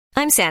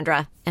I'm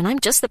Sandra, and I'm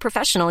just the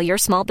professional your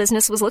small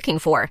business was looking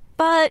for.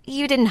 But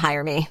you didn't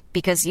hire me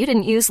because you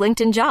didn't use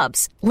LinkedIn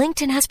Jobs.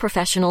 LinkedIn has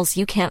professionals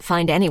you can't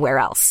find anywhere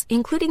else,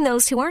 including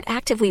those who aren't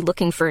actively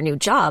looking for a new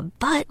job,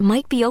 but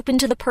might be open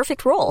to the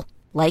perfect role,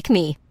 like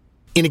me.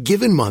 In a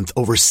given month,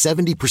 over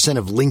 70%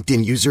 of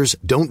LinkedIn users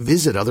don't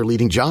visit other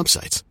leading job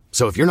sites.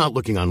 So if you're not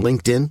looking on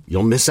LinkedIn,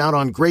 you'll miss out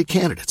on great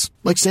candidates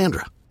like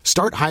Sandra.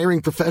 Start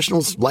hiring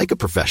professionals like a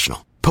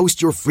professional.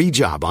 Post your free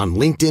job on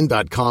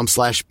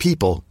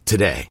linkedin.com/people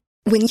today.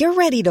 When you're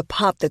ready to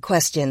pop the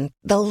question,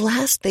 the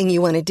last thing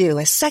you want to do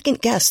is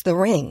second-guess the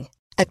ring.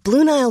 At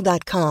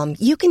BlueNile.com,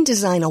 you can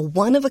design a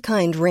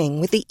one-of-a-kind ring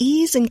with the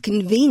ease and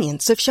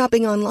convenience of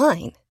shopping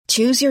online.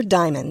 Choose your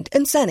diamond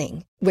and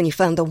setting. When you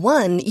find the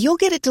one, you'll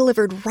get it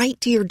delivered right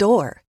to your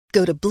door.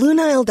 Go to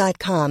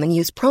BlueNile.com and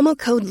use promo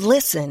code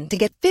LISTEN to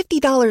get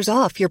 $50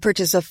 off your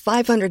purchase of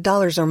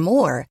 $500 or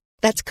more.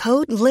 That's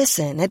code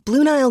LISTEN at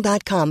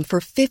BlueNile.com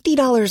for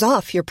 $50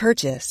 off your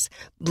purchase.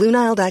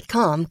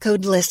 BlueNile.com,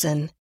 code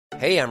LISTEN.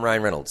 Hey, I'm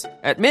Ryan Reynolds.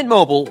 At Mint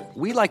Mobile,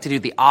 we like to do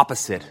the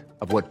opposite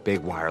of what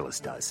Big Wireless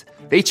does.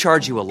 They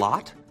charge you a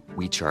lot,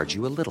 we charge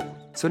you a little.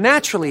 So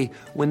naturally,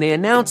 when they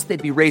announced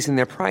they'd be raising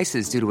their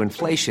prices due to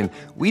inflation,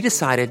 we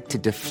decided to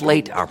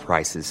deflate our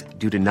prices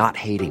due to not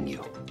hating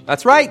you.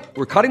 That's right.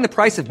 We're cutting the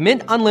price of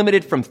Mint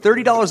Unlimited from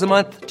 $30 a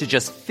month to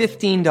just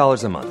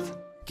 $15 a month.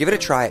 Give it a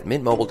try at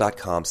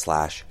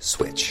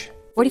mintmobile.com/switch.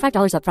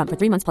 $45 up front for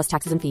 3 months plus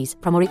taxes and fees.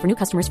 Promo rate for new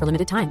customers for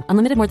limited time.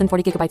 Unlimited more than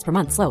 40 gigabytes per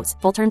month. Slows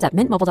full terms at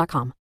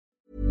mintmobile.com.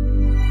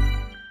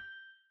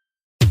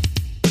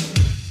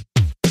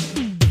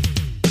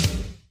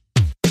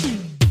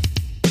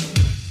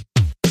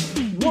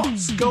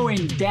 What's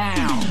going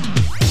down?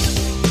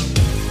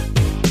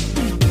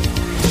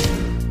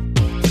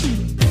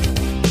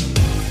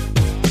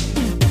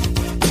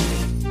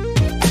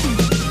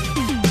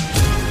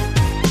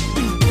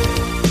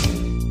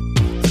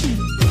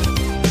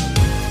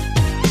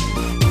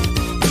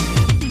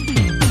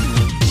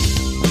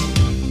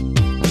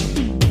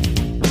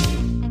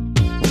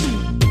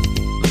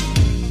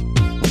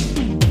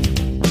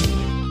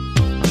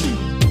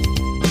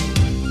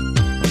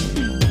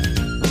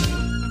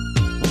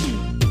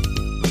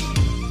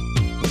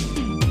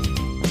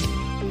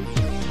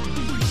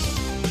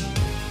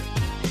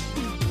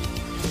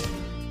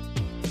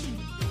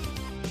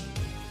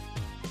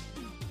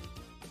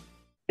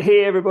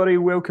 Hey everybody,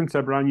 welcome to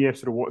a brand new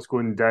episode of What's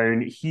Going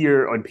Down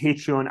here on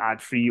Patreon,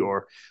 ad-free,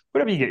 or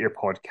wherever you get your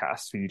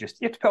podcasts. So you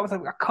have to put up with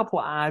a couple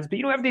of ads, but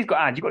everybody's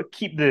got ads. You've got to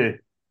keep the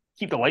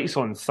lights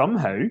on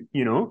somehow.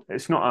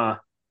 It's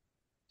not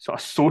a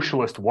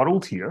socialist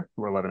world here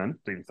we're living in. I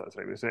don't even think that's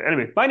right way to say it.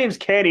 Anyway, my name's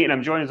Kenny, and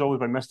I'm joined as always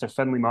by Mr.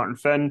 Finley Martin.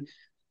 Finn,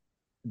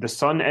 the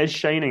sun is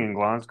shining in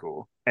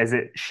Glasgow. Is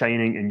it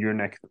shining in your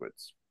neck of the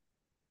woods?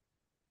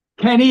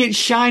 Kenny, it's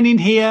shining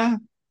here.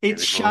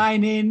 It's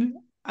shining.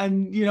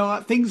 And,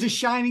 things are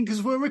shining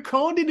because we're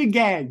recording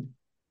again.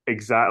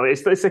 Exactly.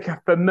 It's like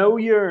a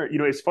familiar,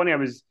 it's funny. I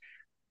was,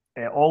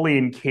 Ollie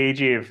and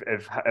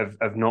KJ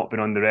have not been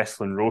on the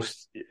wrestling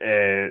roast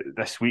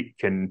this week.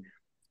 And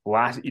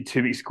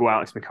 2 weeks ago,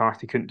 Alex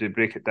McCarthy couldn't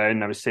break it down.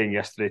 And I was saying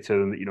yesterday to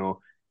them that,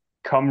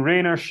 come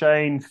rain or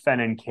shine, Finn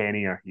and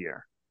Kenny are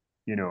here.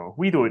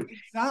 We don't.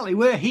 Exactly.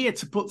 We're here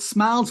to put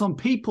smiles on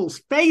people's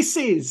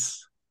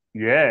faces.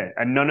 Yeah.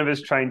 And none of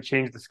us try and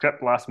change the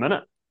script last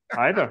minute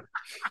either.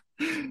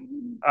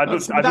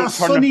 That's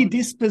funny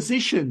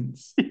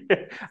dispositions.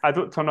 Yeah, I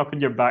don't turn up in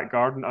your back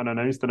garden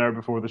unannounced an hour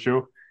before the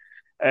show.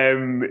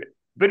 But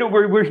no,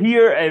 we're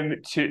here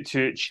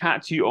to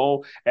chat to you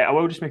all. I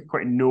will just make a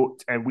quick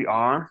note.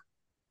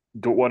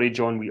 Don't worry,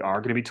 John, we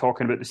are going to be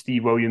talking about the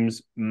Steve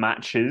Williams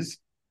matches.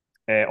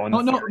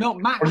 Not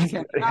match.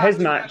 His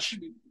match.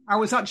 I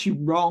was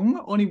actually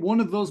wrong. Only one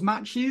of those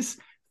matches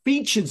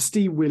featured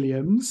Steve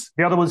Williams.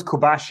 The other was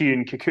Kobashi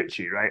and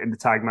Kikuchi, right? In the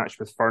tag match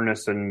with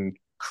Furnace and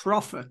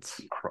Crawford.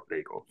 There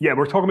you go. Yeah,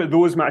 we're talking about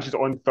those matches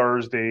on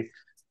Thursday.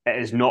 It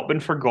has not been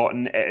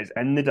forgotten. It is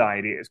in the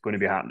diary. It's going to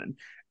be happening.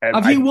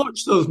 Have you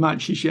watched those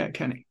matches yet,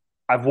 Kenny?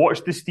 I've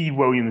watched the Steve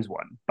Williams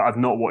one, but I've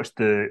not watched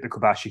the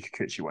Kobashi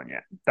Kikuchi one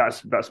yet.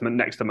 That's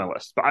next on my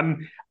list. But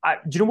do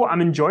you know what?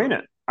 I'm enjoying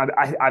it.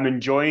 I'm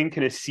enjoying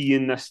kind of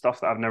seeing this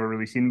stuff that I've never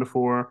really seen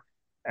before.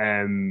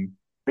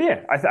 But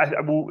yeah,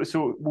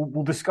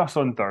 we'll discuss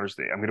on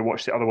Thursday. I'm going to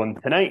watch the other one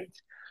tonight,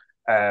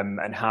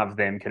 and have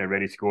them kind of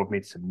ready to go. I've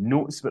made some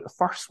notes about the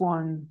first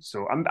one,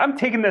 so I'm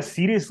taking this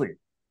seriously.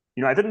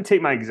 I didn't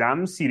take my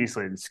exams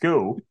seriously in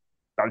school.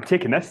 I'm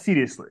taking this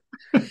seriously.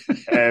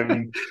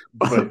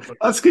 But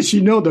that's because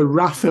the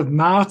wrath of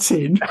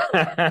Martin.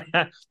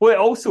 Well, it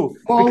also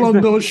all on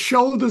those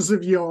shoulders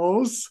of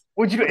yours.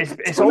 Well,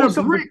 it's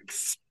also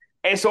bricks.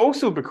 It's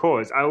also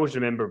because I always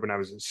remember when I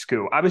was in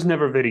school, I was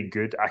never very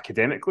good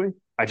academically.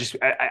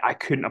 I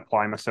couldn't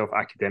apply myself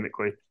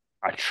academically.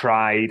 I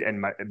tried, and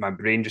my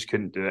brain just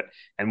couldn't do it.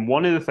 And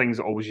one of the things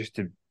that always used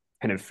to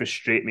kind of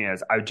frustrate me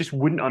is I just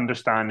wouldn't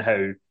understand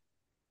how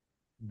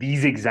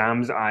these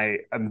exams I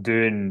am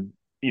doing,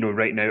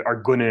 right now are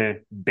going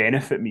to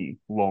benefit me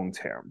long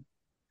term.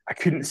 I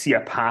couldn't see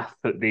a path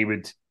that they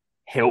would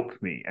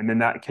help me. And then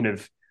that kind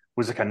of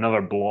was like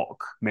another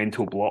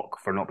mental block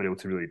for not being able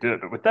to really do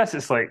it. But with this,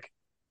 it's like,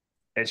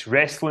 it's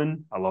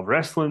wrestling. I love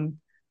wrestling.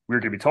 We're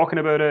going to be talking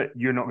about it.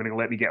 You're not going to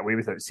let me get away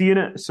without seeing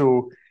it.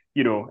 So,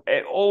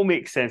 it all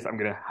makes sense. I'm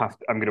going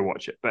to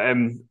watch it, but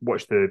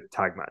watch the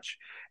tag match.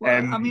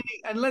 Well, I mean,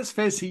 and let's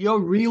face it, your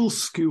real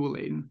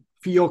schooling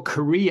for your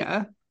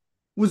career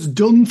was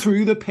done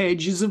through the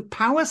pages of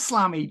Power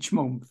Slam each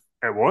month.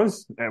 It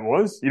was.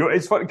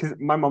 It's funny because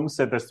my mum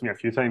said this to me a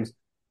few times.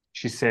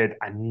 She said,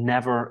 I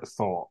never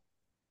thought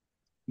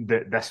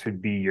that this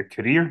would be your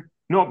career.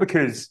 Not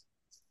because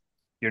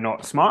you're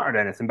not smart or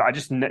anything, but I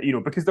just,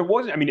 because there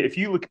wasn't, I mean, if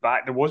you look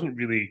back, there wasn't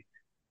really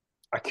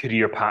a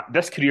career path.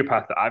 This career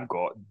path that I've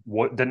got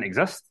didn't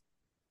exist.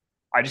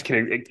 It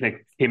kind of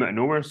came out of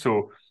nowhere.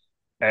 So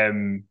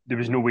there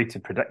was no way to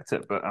predict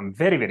it, but I'm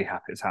very, very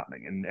happy it's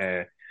happening.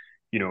 And,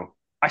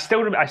 I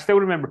still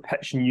remember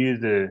pitching you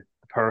the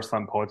Power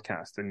Slam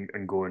podcast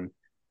and going,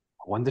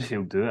 I wonder if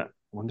he'll do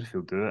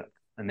it.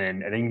 And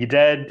then you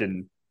did,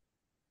 and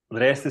the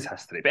rest is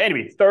history. But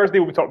anyway, Thursday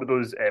we'll talk about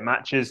those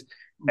matches.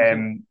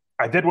 Okay.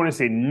 I did want to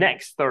say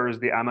next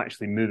Thursday I'm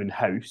actually moving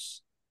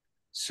house,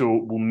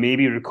 so we'll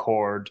maybe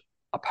record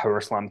a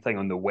Power Slam thing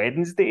on the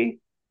Wednesday.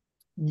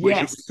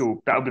 Yes.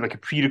 So that'll be like a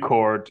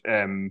pre-record,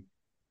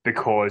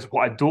 because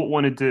what I don't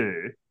want to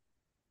do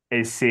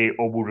is say,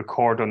 "Oh, we'll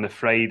record on the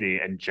Friday"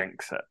 and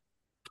jinx it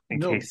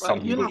in case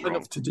something goes wrong. You'll have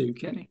enough to do,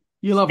 Kenny.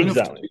 You'll have enough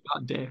to do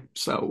that day.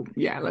 So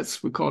yeah,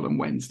 let's record on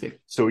Wednesday.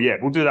 So yeah,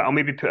 we'll do that. I'll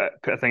maybe put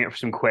a thing up for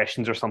some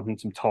questions or something,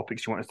 some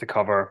topics you want us to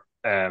cover.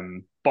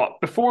 But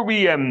before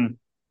we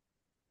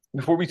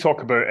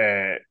talk about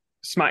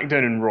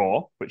SmackDown and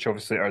Raw, which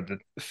obviously are the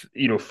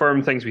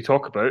firm things we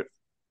talk about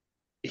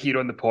here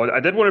on the pod, I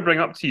did want to bring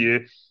up to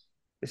you.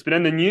 It's been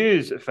in the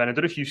news, Finn. I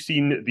don't know if you've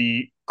seen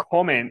the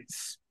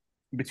comments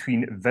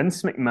between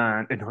Vince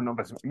McMahon, not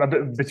Vince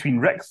McMahon, between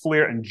Ric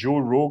Flair and Joe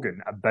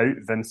Rogan about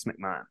Vince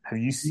McMahon. Have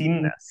you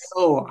seen this?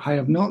 Oh, I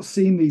have not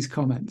seen these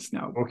comments,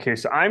 no. Okay,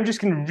 so I'm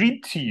just going to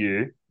read to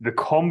you the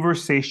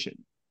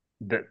conversation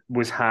that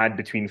was had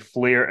between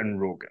Flair and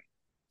Rogan.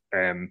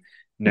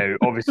 Now,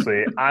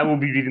 obviously, I will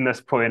be reading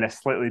this probably in a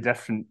slightly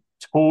different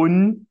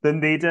tone than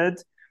they did,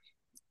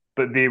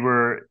 but they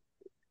were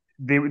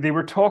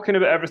talking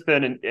about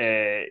everything,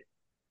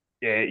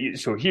 and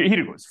so here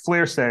it goes.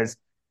 Flair says,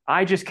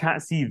 I just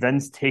can't see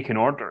Vince taking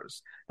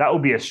orders. That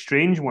would be a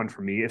strange one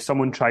for me if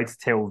someone tried to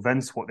tell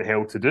Vince what the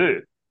hell to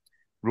do.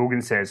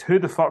 Rogan says, who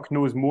the fuck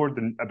knows more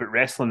about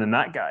wrestling than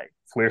that guy?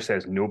 Flair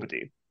says,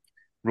 nobody.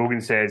 Rogan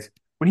says,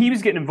 when he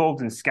was getting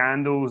involved in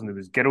scandals and there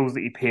was girls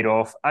that he paid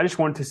off, I just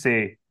want to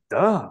say,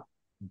 duh.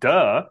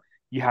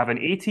 You have an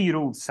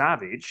 80-year-old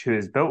savage who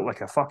is built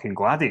like a fucking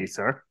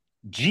gladiator.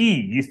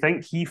 Gee, you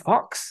think he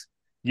fucks?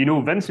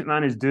 Vince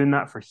McMahon is doing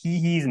that for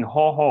hee-hees and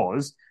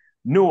haw-haws.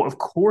 No, of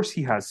course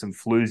he has some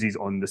floozies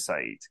on the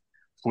side.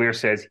 Flair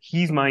says,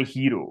 he's my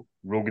hero.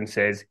 Rogan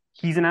says,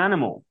 he's an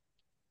animal.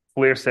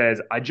 Flair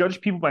says, I judge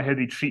people by how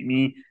they treat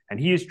me, and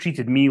he has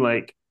treated me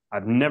like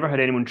I've never had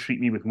anyone treat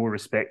me with more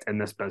respect in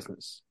this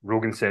business.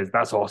 Rogan says,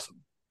 that's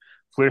awesome.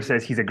 Flair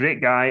says, he's a great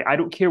guy. I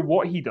don't care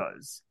what he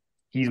does.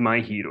 He's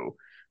my hero.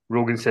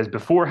 Rogan says,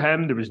 before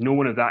him, there was no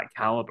one of that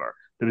caliber.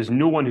 There was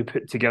no one who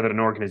put together an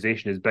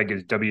organization as big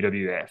as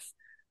WWF.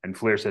 And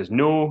Flair says,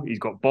 no, he's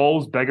got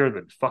balls bigger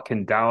than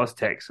fucking Dallas,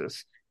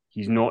 Texas.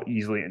 He's not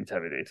easily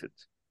intimidated.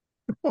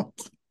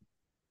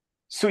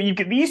 So you've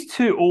got these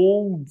two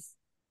old,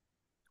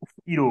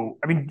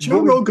 Joe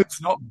Rogan's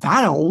not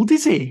that old,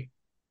 is he?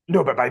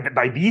 No, but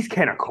by these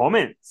kind of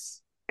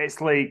comments,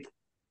 it's like,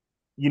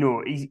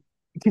 he's...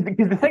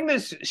 Because the thing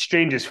that's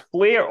strange is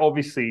Flair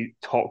obviously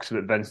talks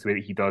about Vince the way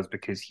that he does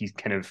because he's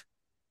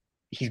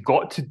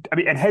got to,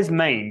 in his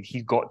mind,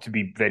 he's got to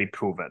be very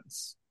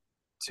pro-Vince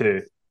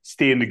to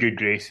stay in the good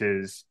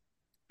graces,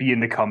 be in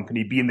the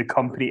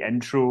company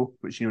intro,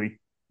 which he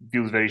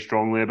feels very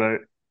strongly about.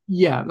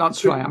 Yeah,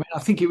 that's right. I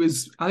think it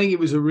was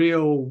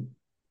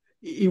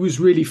he was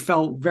really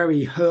felt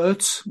very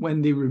hurt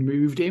when they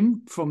removed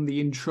him from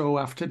the intro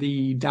after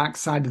the Dark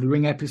Side of the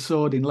Ring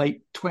episode in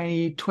late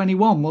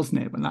 2021,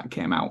 wasn't it, when that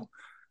came out?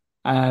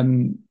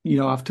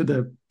 After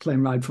the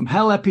Plane Ride from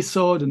Hell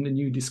episode and the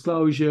new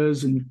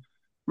disclosures, and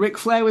Ric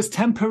Flair was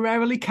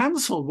temporarily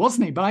cancelled,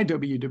 wasn't he, by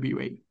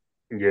WWE?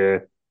 Yeah.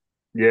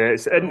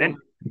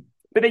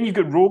 But then you've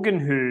got Rogan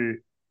who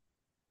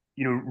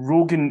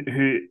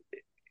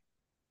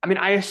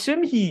I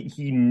assume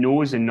he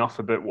knows enough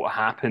about what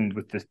happened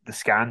with the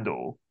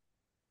scandal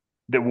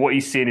that what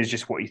he's saying is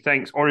just what he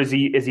thinks, or is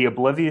he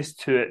oblivious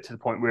to it to the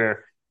point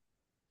where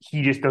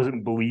he just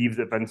doesn't believe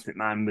that Vince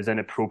McMahon was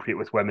inappropriate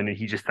with women, and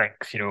he just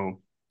thinks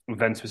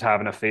Vince was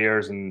having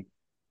affairs, and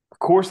of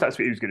course that's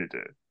what he was going to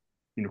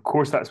do. Of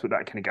course that's what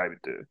that kind of guy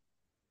would do.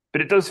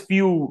 But it does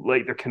feel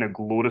like they're kind of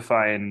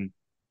glorifying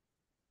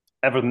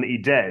everything that he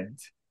did.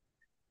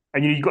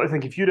 And you've got to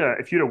think, if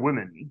you're a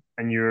woman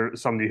and you're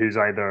somebody who's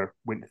either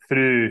went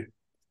through,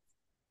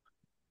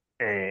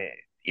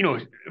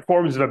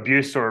 forms of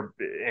abuse or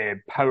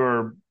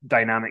power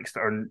dynamics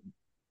that are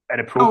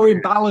Power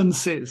inappropriate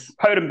imbalances.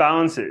 power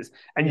imbalances.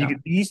 And you Yeah.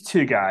 get these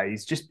two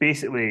guys just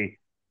basically,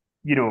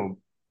 you know,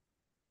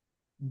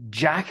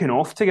 jacking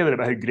off together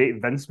about how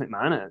great Vince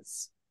McMahon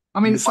is. I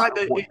mean, No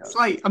matter what he it's does.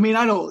 like, I mean,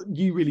 I don't,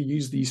 you really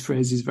use these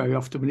phrases very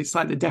often, but it's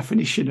like the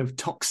definition of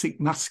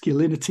toxic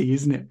masculinity,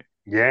 isn't it?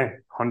 Yeah,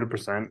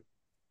 100%.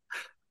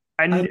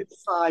 And And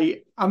it's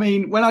like, I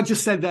mean, when I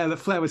just said there that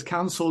Flair was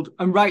cancelled,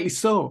 and rightly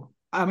so.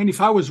 I mean, if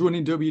I was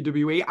running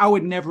WWE, I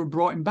would never have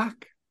brought him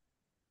back.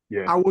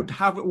 yeah, Wouldn't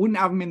have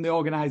him in the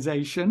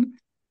organization.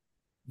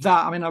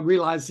 That, I mean, I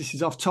realize this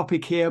is off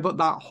topic here, but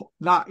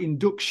that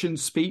induction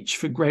speech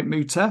for Great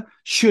Muta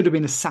should have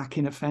been a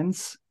sacking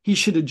offence. He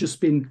should have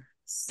just been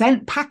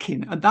sent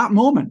packing at that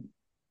moment.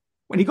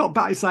 When he got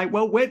back, it's like,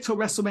 well, wait till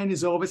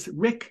WrestleMania's over. It's,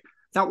 Rick,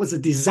 that was a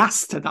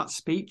disaster, that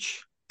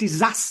speech.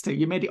 Disaster.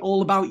 You made it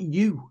all about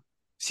you.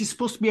 This is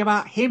supposed to be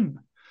about him.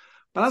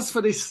 But as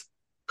for this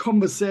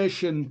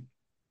conversation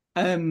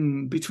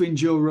between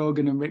Joe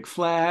Rogan and Ric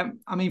Flair,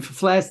 I mean, for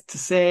Flair to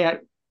say,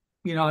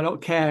 you know, I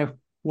don't care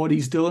what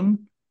he's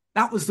done.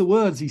 That was the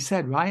words he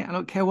said, right? I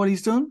don't care what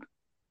he's done.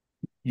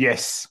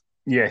 yes,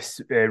 yes.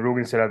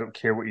 Rogan said, "I don't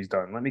care what he's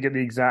done." Let me get the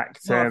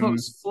exact. No, I thought it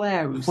was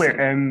Flair who Flair.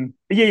 said,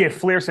 Yeah.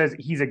 Flair says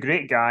he's a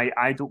great guy.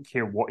 I don't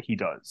care what he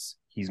does.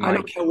 He's I my.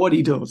 don't care what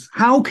he does.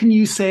 How can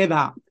you say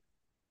that?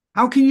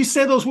 How can you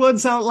say those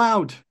words out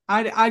loud?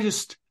 I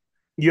just.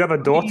 You have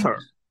a daughter.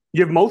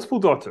 You have multiple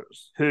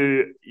daughters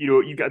who, you know,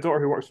 you've got a daughter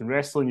who works in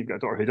wrestling. You've got a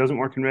daughter who doesn't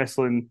work in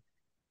wrestling.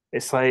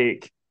 It's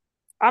like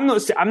I'm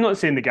not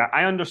saying the guy.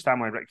 I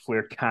understand why Ric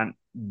Flair can't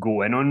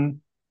go in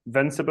on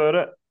Vince about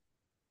it,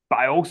 but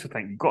I also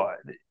think God,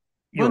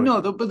 you Well, know,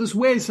 no, but there's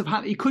ways of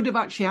he could have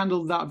actually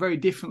handled that very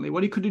differently.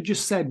 What he could have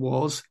just said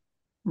was,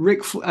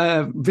 Vince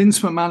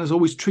McMahon has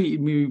always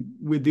treated me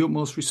with the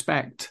utmost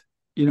respect.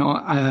 You know,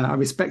 I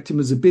respect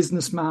him as a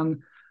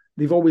businessman.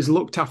 They've always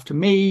looked after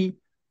me.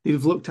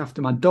 They've looked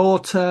after my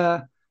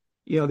daughter.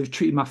 You know, they've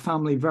treated my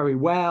family very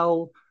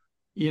well.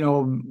 You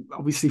know,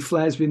 obviously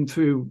Flair's been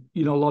through,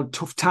 you know, a lot of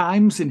tough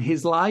times in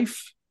his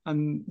life,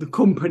 and the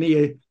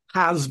company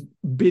has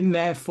been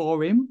there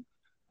for him.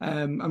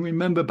 I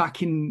remember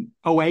back in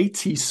 '08,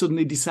 he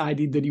suddenly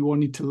decided that he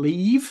wanted to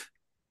leave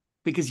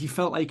because he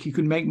felt like he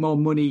could make more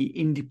money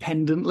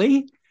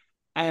independently,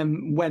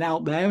 and went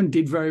out there and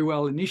did very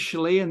well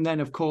initially. And then,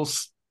 of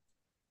course,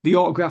 the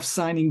autograph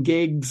signing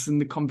gigs and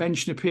the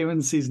convention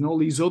appearances and all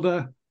these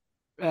other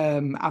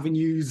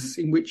avenues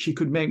in which he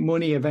could make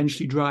money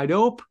eventually dried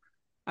up.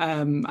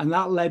 And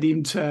that led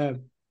him to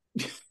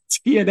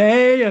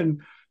TNA,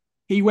 and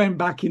he went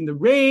back in the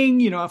ring,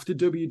 you know, after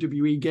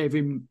WWE gave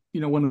him, you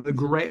know, one of the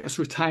greatest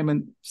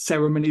retirement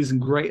ceremonies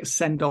and greatest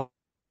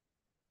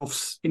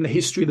send-offs in the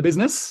history of the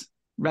business,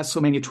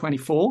 WrestleMania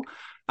 24.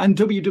 And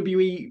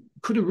WWE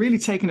could have really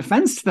taken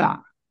offense to that.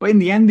 But in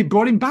the end, they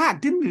brought him back,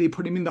 didn't they? They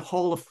put him in the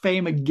Hall of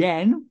Fame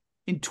again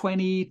in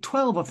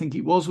 2012, I think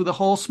it was, with the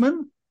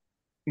Horsemen.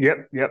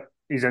 Yep.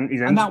 He's in.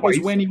 And that twice.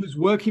 was when he was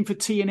working for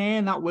TNA,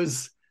 and that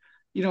was,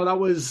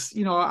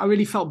 I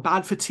really felt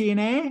bad for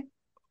TNA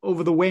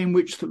over the way in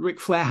which Ric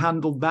Flair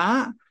handled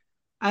that.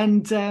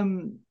 And,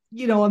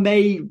 and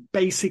they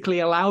basically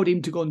allowed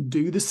him to go and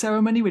do the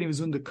ceremony when he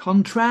was under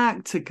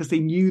contract because they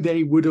knew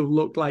they would have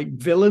looked like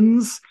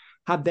villains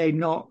had they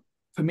not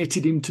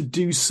permitted him to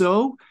do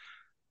so.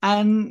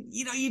 And,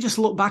 you know, you just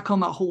look back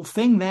on that whole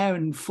thing there,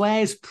 and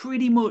Flair's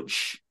pretty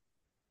much,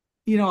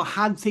 you know,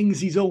 had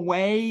things his own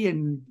way,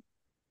 and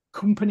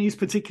companies,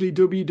 particularly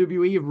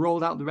WWE, have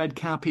rolled out the red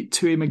carpet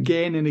to him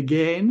again and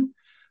again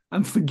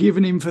and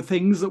forgiven him for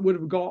things that would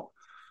have got,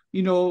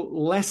 you know,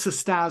 lesser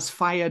stars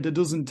fired a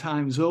dozen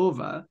times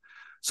over.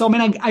 So, I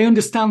mean, I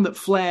understand that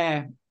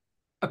Flair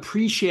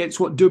appreciates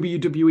what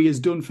WWE has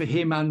done for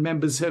him and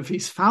members of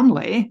his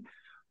family,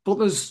 but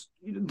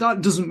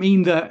that doesn't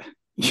mean that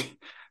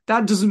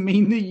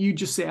you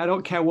just say, I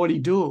don't care what he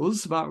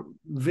does about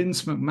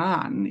Vince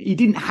McMahon. He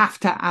didn't have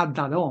to add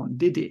that on,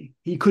 did he?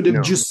 He could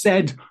have just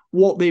said,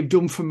 what they've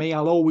done for me,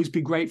 I'll always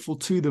be grateful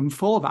to them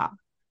for that.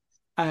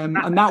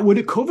 And that would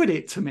have covered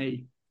it to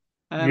me.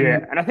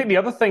 And I think the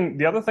other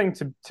thing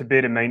to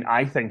bear in mind,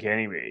 I think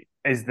anyway,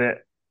 is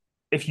that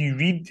if you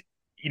read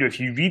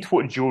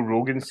what Joe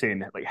Rogan's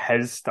saying, like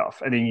his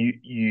stuff, and then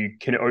you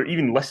can, or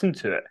even listen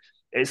to it,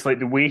 it's like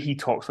the way he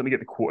talks. Let me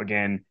get the quote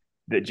again.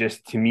 That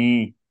just to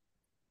me,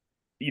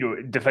 you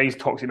know, defines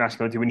toxic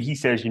masculinity when he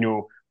says, you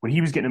know, when he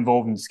was getting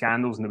involved in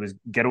scandals and there was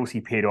girls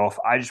he paid off,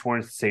 I just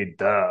wanted to say,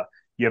 duh,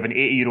 you have an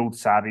 80-year-old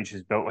savage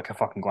who's built like a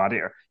fucking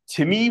gladiator.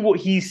 To me, what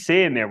he's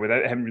saying there,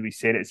 without him really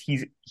saying it,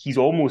 is he's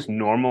almost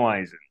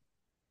normalizing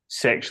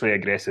sexually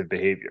aggressive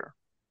behavior.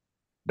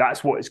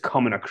 That's what is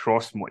coming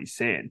across from what he's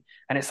saying.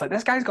 And it's like,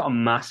 this guy's got a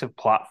massive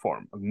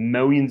platform of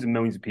millions and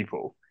millions of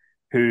people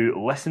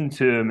who listen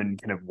to him and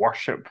kind of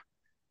worship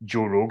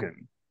Joe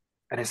Rogan.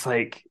 And it's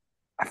like,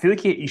 I feel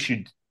like he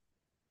should,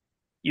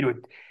 you know,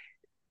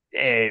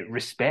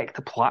 respect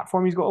the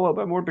platform he's got a little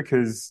bit more,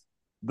 because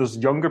there's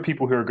younger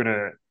people who are going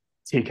to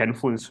take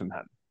influence from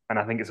him. And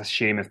I think it's a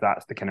shame if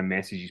that's the kind of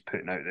message he's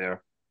putting out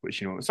there,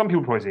 which, you know, some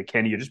people probably say,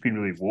 Kenny, you're just being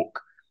really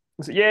woke.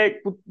 So, yeah,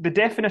 the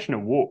definition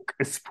of woke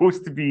is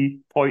supposed to be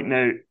pointing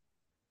out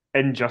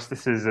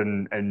injustices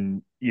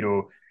and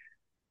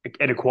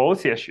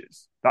inequality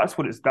issues. That's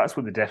what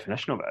the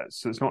definition of it is.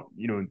 So it's not,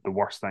 the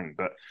worst thing.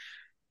 But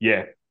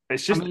yeah,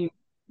 it's I just mean,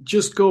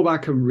 just go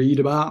back and read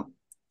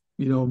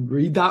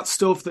that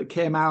stuff that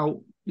came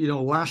out,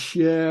 last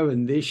year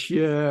and this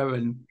year.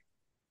 And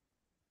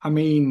I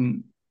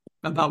mean,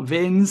 about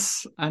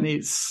Vince, and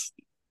it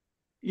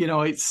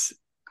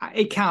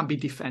can't be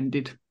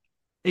defended.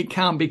 It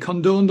can't be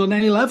condoned on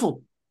any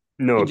level.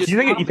 no, It because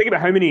just can't. you think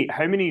about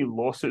how many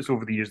lawsuits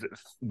over the years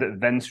that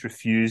Vince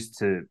refused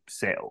to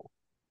settle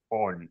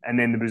on, and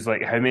then there was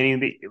like how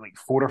many, like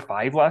 4 or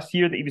 5 last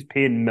year that he was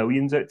paying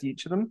millions out to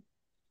each of them.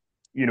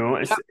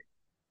 It's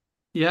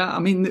Yeah, I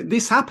mean,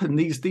 this happened.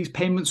 These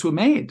payments were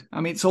made.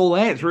 I mean, it's all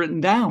there. It's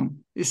written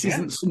down. This yeah.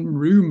 isn't some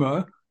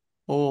rumor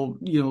or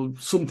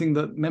something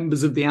that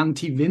members of the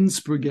anti-Vince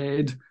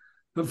brigade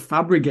have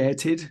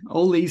fabricated.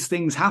 All these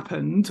things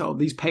happened. All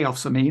these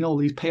payoffs. I mean, all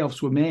these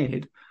payoffs were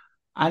made,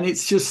 and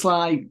it's just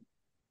like,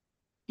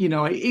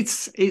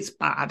 it's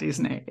bad,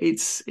 isn't it?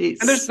 It's And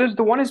there's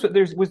the one is that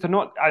was there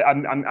not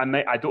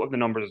I don't have the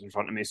numbers in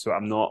front of me, so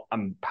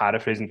I'm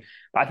paraphrasing,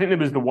 but I think there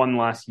was the one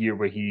last year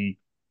where he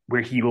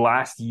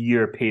last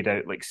year paid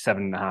out like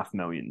 7.5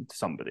 million to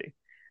somebody,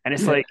 and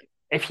it's like,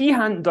 if he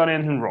hadn't done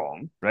anything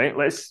wrong, right?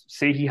 Let's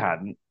say he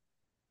hadn't,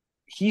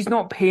 he's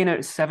not paying out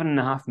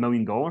 $7.5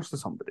 million to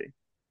somebody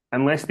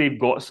unless they've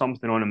got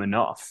something on him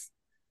enough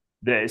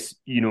that it's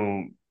to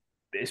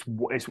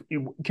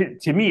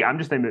me. I'm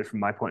just thinking about it from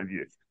my point of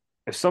view.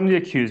 If somebody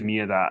accused me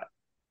of that,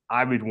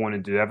 I would want to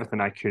do everything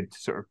I could to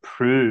sort of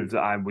prove that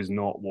I was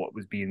not what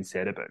was being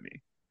said about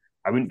me.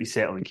 I wouldn't be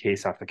settling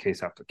case after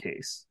case after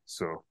case.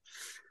 So,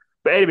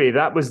 but anyway,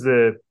 that was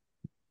the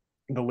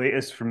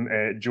latest from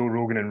Joe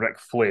Rogan and Ric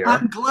Flair.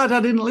 I'm glad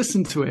I didn't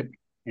listen to it.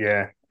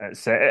 Yeah,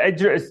 there's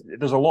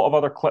a lot of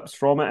other clips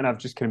from it, and I've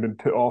just kind of been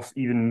put off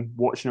even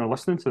watching or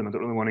listening to them. I don't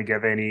really want to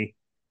give any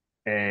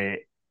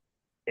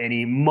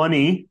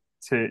money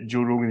to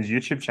Joe Rogan's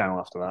YouTube channel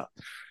after that.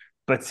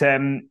 But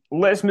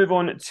let's move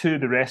on to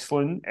the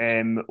wrestling.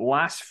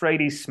 Last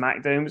Friday's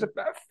SmackDown was a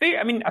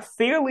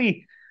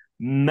fairly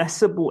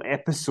missable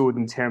episode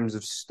in terms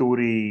of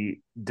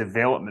story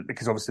development,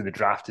 because obviously the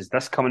draft is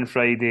this coming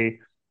Friday.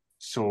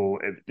 So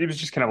it was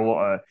just kind of a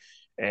lot of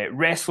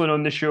wrestling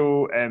on the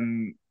show.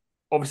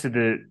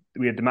 Obviously,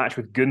 we had the match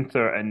with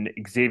Gunther and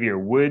Xavier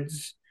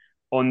Woods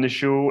on the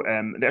show.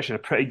 They actually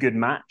had a pretty good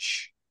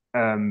match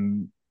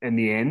in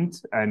the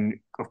end, and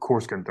of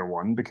course Gunther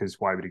won, because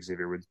why would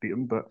Xavier Woods beat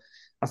him? But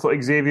I thought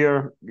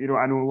Xavier,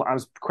 I know I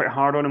was quite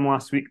hard on him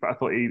last week, but I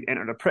thought he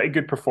entered a pretty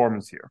good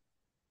performance here.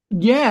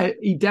 Yeah,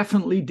 he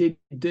definitely did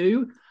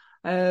do.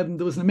 There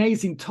was an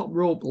amazing top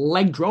rope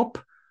leg drop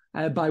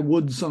by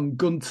Woods on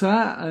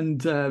Gunther,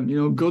 and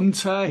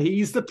Gunther,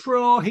 he's the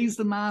pro, he's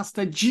the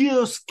master,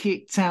 just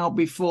kicked out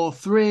before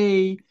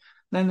 3.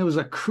 Then there was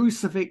a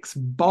crucifix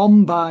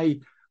bomb by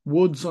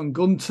Woods on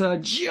Gunther,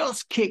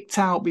 just kicked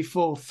out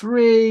before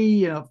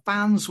 3.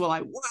 Fans were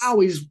like, wow,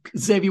 is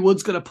Xavier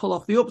Woods going to pull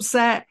off the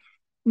upset?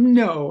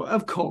 No,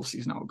 of course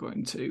he's not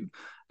going to.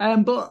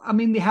 But I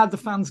mean, they had the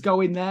fans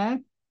go in there,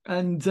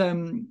 and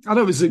I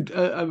know it was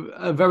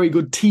a very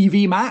good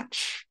TV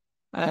match.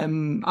 I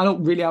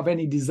don't really have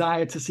any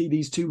desire to see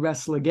these two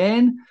wrestle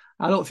again.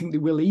 I don't think they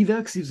will either,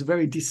 because it was a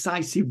very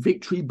decisive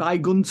victory by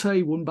Gunther.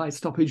 He won by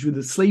stoppage with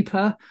a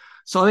sleeper.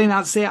 So I think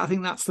that's it. I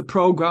think that's the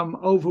program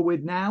over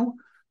with now.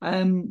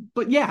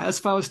 But yeah, as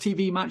far as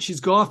TV matches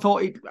go, I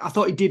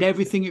thought it did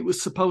everything it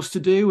was supposed to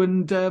do,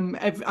 and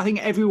I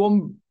think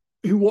everyone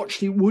who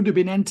watched it would have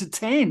been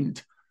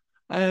entertained,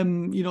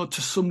 to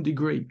some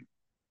degree.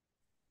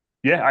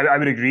 Yeah, I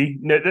would agree.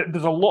 Now,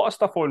 there's a lot of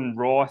stuff on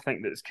Raw, I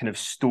think, that's kind of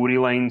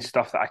storyline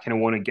stuff that I kind of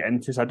want to get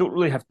into. So I don't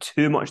really have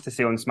too much to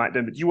say on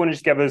SmackDown, but do you want to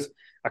just give us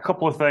a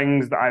couple of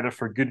things that either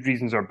for good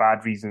reasons or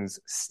bad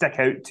reasons stick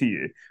out to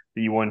you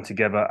that you want to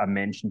give a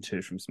mention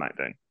to from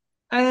SmackDown?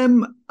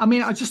 I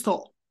mean, I just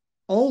thought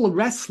all the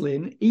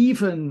wrestling,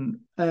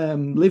 even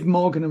Liv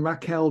Morgan and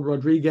Raquel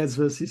Rodriguez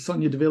versus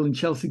Sonya Deville and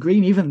Chelsea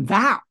Green, even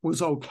that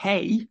was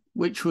okay,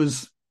 which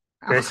was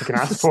best you can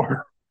ask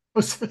for.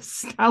 Was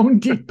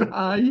astounded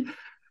by.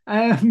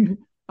 I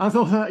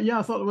thought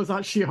it was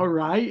actually all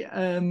right.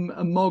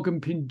 And Morgan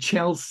pinned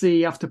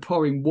Chelsea after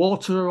pouring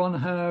water on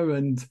her,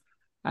 and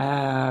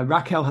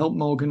Raquel helped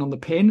Morgan on the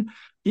pin.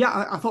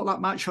 Yeah, I thought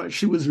that match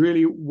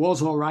actually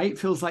was all right.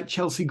 Feels like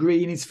Chelsea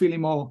Green is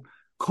feeling more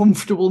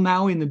comfortable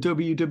now in the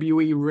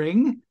WWE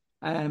ring.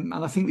 And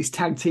I think this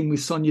tag team with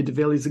Sonya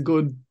Deville is a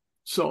good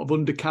sort of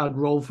undercard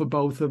role for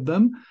both of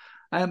them.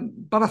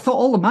 But I thought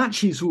all the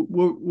matches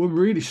were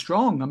really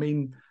strong. I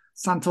mean,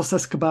 Santos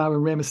Escobar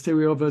and Rey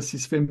Mysterio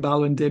versus Finn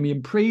Balor and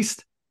Damian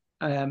Priest.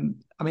 I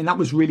mean, that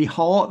was really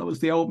hot. That was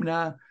the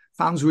opener.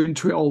 Fans were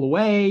into it all the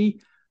way.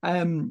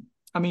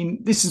 I mean,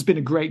 this has been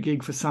a great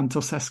gig for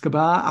Santos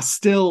Escobar. I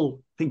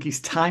still think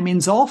his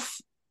timing's off.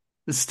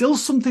 There's still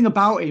something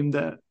about him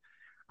that,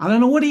 I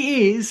don't know what it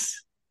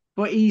is,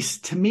 But he's,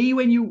 to me,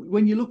 when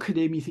you look at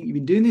him, you think you've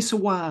been doing this a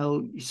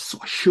while. You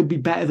sort of should be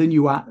better than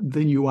you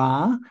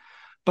are.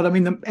 But I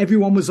mean,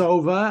 everyone was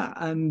over,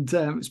 and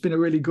it's been a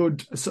really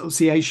good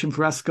association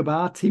for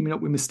Escobar teaming up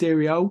with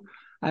Mysterio.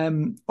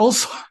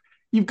 Also,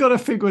 you've got to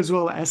figure as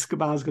well that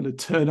Escobar's going to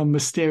turn on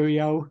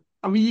Mysterio.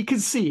 I mean, you can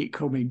see it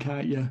coming,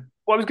 can't you?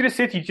 Well, I was going to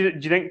say to you, do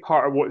you think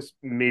part of what's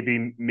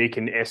maybe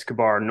making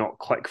Escobar not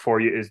click for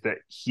you is that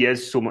he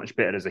is so much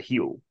better as a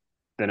heel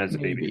than as a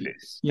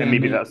babyface? Yeah, and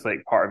maybe that's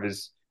like part of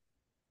his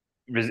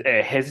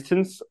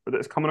hesitance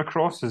that's coming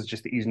across is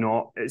just that he's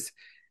not.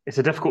 It's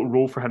a difficult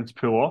role for him to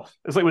pull off.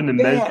 It's like when the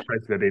Miz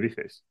tries to be a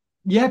babyface.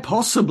 Yeah,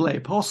 possibly.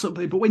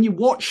 But when you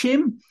watch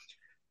him,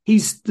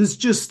 he's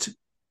just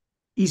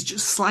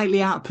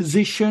slightly out of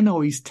position,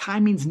 or his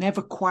timing's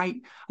never quite,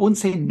 I wouldn't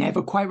say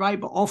never quite right,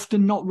 but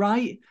often not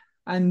right.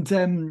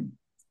 And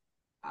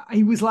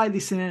he was like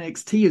this in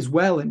NXT as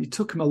well, and it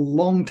took him a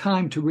long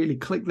time to really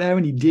click there,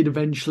 and he did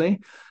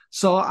eventually.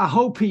 So I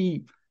hope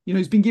he's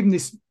been given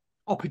this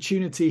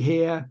opportunity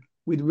here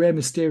with Rey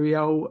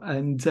Mysterio,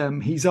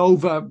 and he's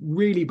over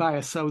really by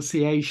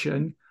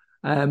association.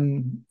 I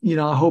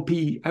hope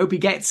he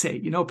gets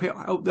it. I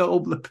hope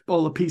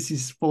all the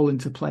pieces fall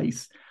into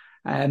place.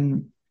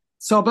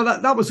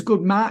 But that was a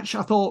good match.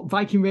 I thought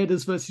Viking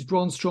Raiders versus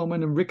Braun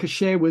Strowman and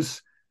Ricochet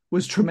was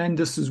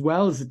tremendous as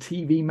well as a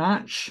TV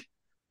match.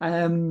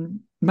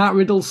 Matt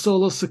Riddle,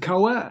 Solo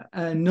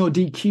Sikoa, no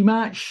DQ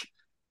match.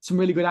 Some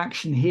really good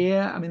action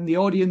here. I mean, the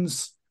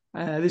audience,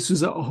 this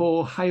was at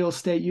Ohio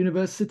State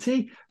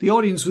University. The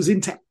audience was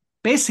into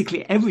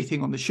basically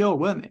everything on the show,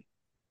 weren't they?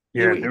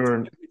 Yeah, they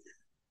were.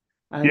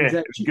 And it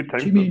was a good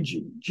time.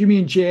 Jimmy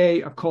and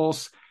Jay, of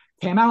course,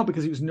 came out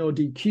because it was no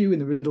DQ in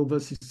the Riddle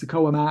versus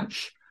Sikoa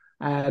match.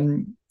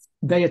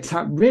 They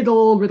attacked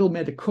Riddle. Riddle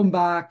made a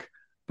comeback,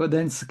 but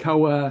then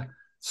Sikoa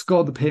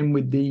scored the pin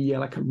with the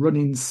like a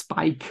running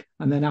spike,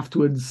 and then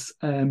afterwards,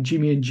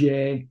 Jimmy and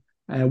Jay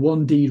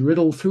 1D'd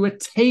Riddle through a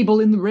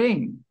table in the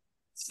ring.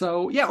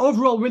 So yeah,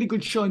 overall, really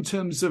good show in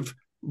terms of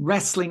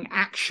wrestling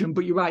action.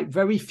 But you're right,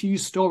 very few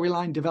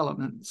storyline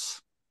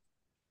developments.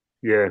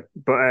 Yeah,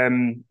 but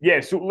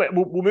so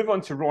we'll move on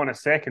to Raw in a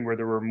second, where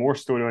there were more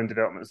storyline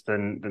developments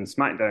than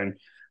SmackDown.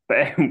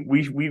 But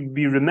we'd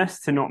be remiss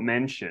to not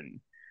mention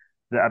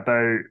that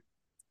about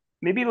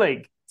maybe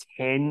like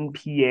 10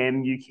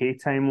 p.m. UK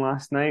time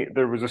last night,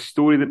 there was a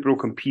story that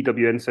broke on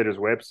PW Insider's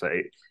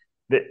website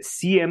that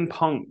CM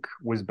Punk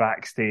was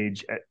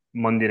backstage at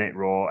Monday Night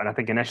Raw, and I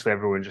think initially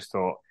everyone just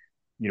thought,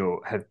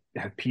 have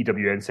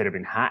PW Insider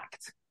been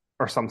hacked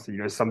or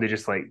something? Somebody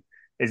just like,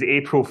 is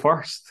April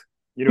 1st?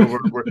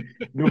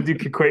 Nobody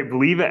could quite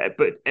believe it,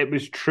 but it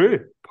was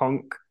true.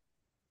 Punk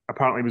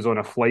apparently was on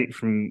a flight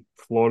from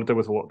Florida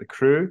with a lot of the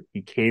crew.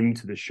 He came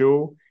to the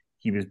show.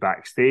 He was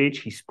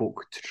backstage. He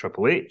spoke to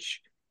Triple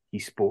H. He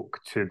spoke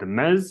to The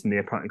Miz, and they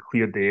apparently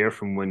cleared the air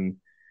from when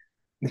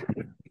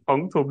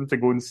Punk told him to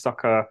go and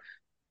suck a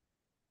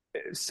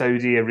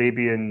Saudi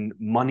Arabian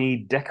money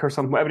dick or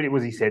something, whatever it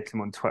was he said to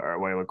him on Twitter a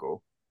while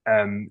ago.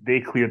 They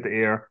cleared the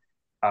air,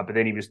 but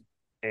then he was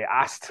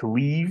asked to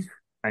leave,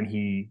 and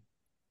he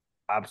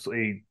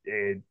absolutely,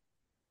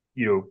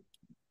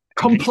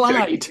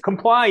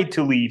 complied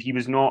to leave. He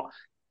was not.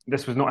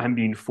 This was not him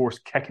being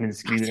forced kicking and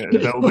screaming out of the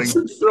building.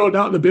 Wasn't thrown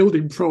out of the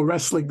building pro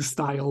wrestling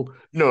style.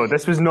 No,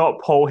 this was not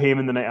Paul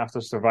Heyman the night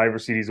after Survivor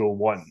Series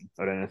 01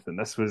 or anything.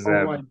 This was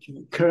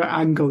Kurt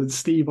Angle and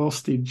Steve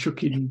Austin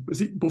chucking,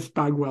 was it Buff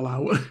Bagwell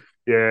out?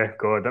 Yeah,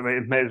 God, that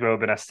might as well have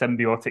been a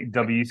symbiotic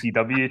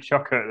WCW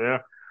chuck out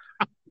there.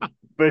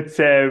 But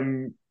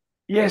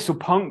so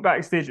Punk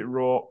backstage at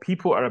Raw,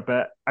 people are a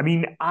bit. I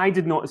mean, I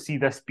did not see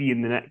this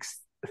being the next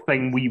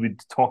thing we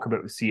would talk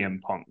about with CM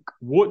Punk.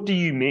 What do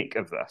you make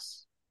of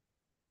this?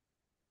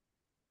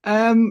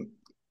 I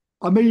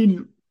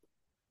mean,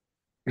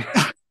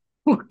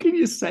 what can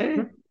you say?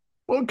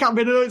 Well, I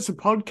know it's a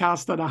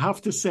podcast and I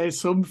have to say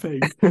something.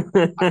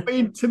 I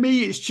mean, to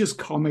me, it's just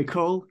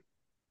comical.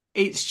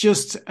 It's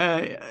just,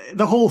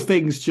 the whole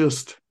thing's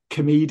just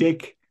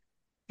comedic.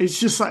 It's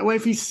just like, well,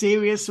 if he's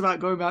serious about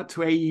going back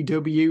to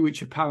AEW,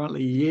 which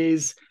apparently he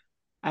is,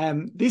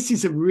 this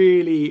is a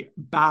really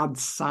bad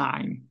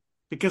sign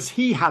because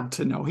he had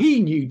to know. He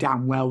knew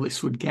damn well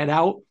this would get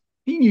out.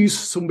 He knew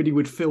somebody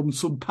would film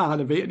some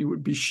part of it and it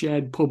would be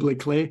shared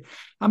publicly.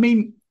 I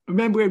mean,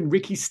 remember when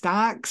Ricky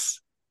Starks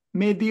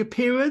made the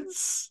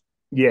appearance?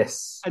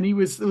 Yes. And there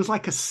was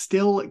like a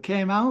still that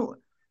came out,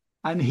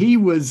 and he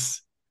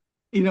was,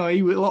 he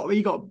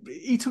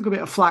took a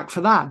bit of flack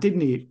for that, didn't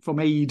he? From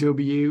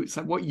AEW. It's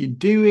like, what you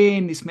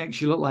doing? This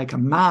makes you look like a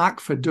mark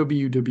for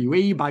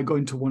WWE by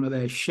going to one of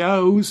their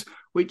shows,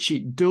 which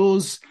it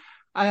does.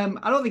 I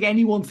don't think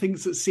anyone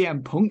thinks that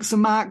CM Punk's a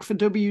mark for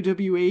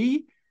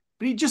WWE.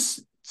 But it just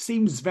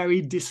seems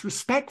very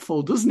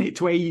disrespectful, doesn't it,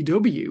 to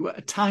AEW at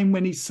a time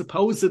when he's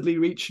supposedly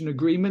reached an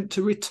agreement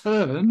to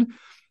return,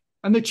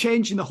 and they're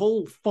changing the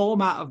whole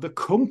format of the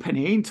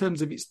company in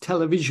terms of its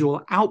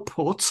televisual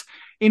output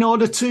in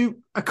order to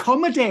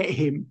accommodate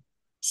him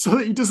so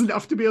that he doesn't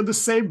have to be on the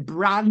same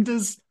brand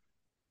as,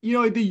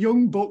 the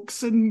Young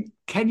Bucks and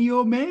Kenny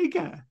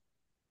Omega.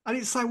 And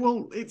it's like,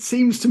 well, it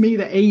seems to me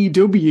that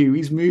AEW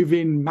is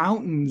moving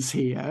mountains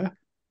here,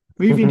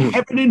 moving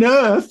heaven and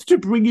earth to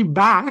bring him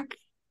back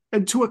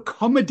and to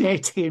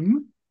accommodate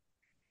him.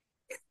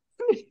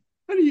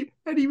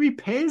 And he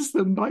repays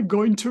them by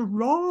going to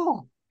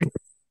Raw.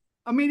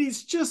 I mean,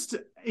 it's just,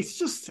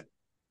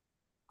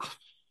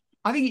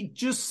 I think it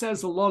just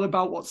says a lot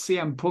about what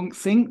CM Punk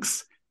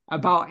thinks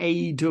about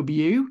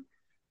AEW,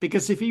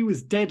 because if he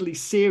was deadly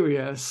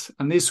serious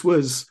and this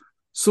was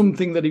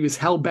something that he was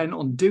hell-bent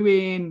on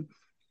doing,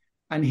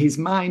 and his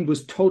mind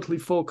was totally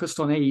focused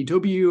on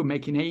AEW and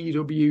making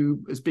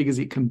AEW as big as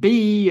it can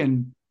be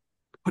and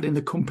putting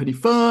the company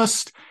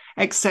first,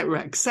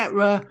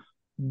 etc.,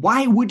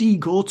 why would he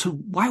go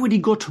to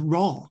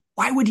Raw?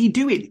 Why would he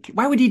do it?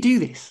 Why would he do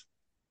this?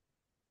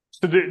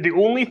 So the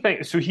only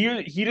thing, so here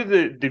are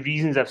the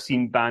reasons I've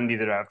seen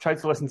bandied around. I've tried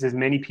to listen to as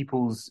many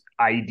people's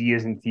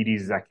ideas and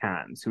theories as I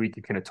can so we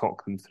can kind of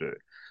talk them through.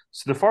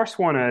 So the first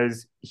one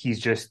is he's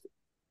just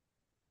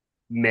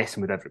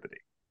messing with everybody.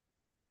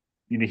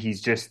 You know,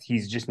 he's just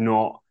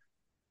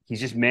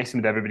messing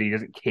with everybody. He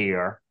doesn't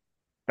care.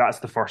 That's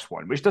the first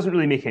one, which doesn't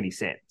really make any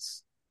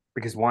sense,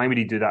 because why would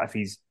he do that if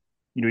he's,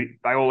 you know,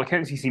 by all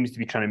accounts, he seems to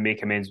be trying to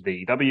make amends with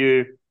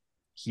AEW.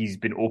 He's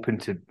been open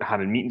to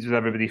having meetings with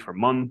everybody for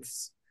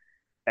months.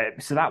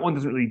 So that one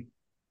doesn't really.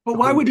 But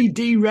why would he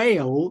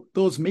derail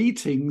those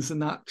meetings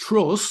and that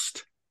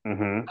trust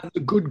and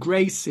the good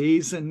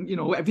graces, and, you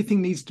know,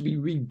 everything needs to be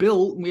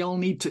rebuilt, and we all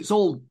need to, it's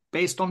all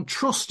based on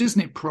trust,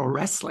 isn't it, pro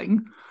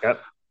wrestling?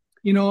 Yep.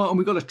 You know, and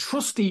we've got to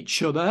trust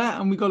each other,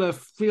 and we've got to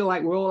feel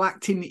like we're all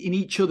acting in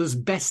each other's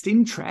best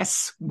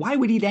interests. Why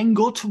would he then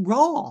go to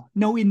Raw,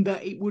 knowing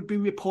that it would be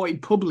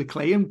reported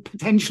publicly and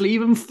potentially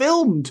even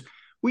filmed,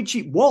 which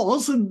it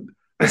was, and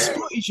there's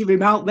footage of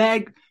him out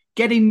there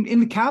getting in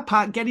the car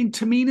park, getting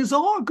Tamina's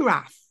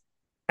autograph.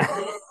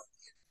 I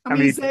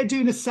mean, he's there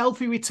doing a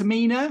selfie with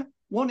Tamina,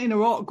 wanting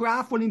her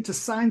autograph, wanting to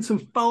sign some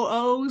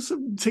photos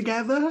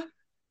together.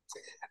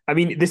 I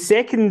mean, the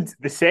second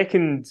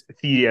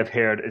theory I've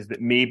heard is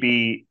that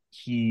maybe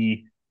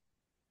he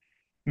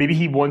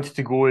wanted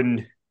to go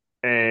and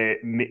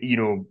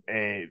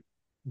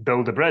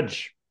build a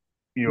bridge,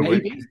 you know,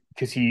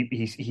 because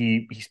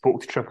he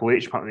spoke to Triple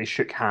H. Apparently, they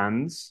shook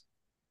hands.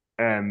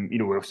 You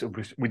know,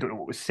 we don't know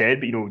what was said,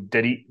 but, you know,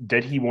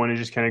 did he want to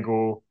just kind of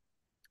go?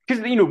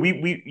 Because, you know,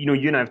 we you know,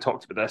 you and I have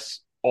talked about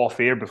this off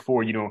air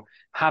before. You know,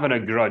 having a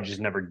grudge is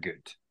never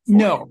good.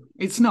 No,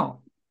 it's not.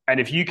 And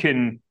if you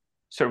can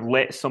sort of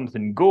let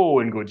something go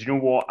and go, do you know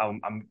what?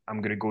 I'm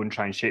going to go and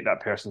try and shake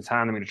that person's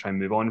hand. I'm going to try and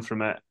move on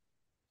from it.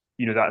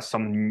 You know, that's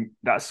something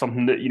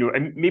that, you know,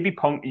 and maybe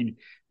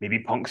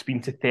Punk's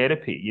been to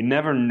therapy. You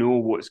never know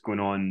what's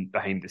going on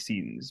behind the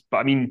scenes. But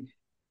I mean,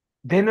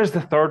 then there's the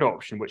third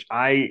option, which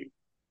I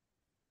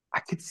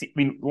could see. I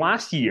mean,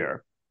 last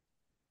year,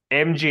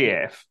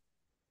 MJF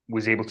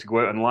was able to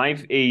go out on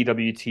live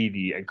AEW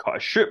TV and cut a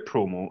shoot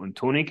promo on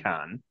Tony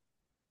Khan,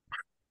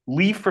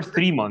 leave for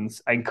 3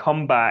 months, and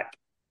come back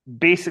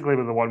basically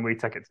with a one-way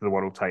ticket to the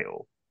world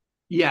title.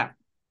 Yeah.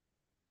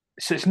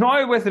 So it's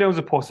not out with there was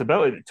a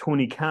possibility that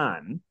Tony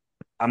Khan,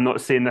 I'm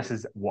not saying this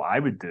is what I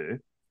would do,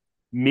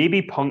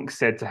 maybe Punk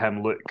said to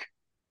him, look,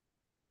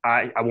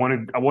 I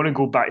want to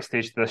go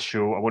backstage to this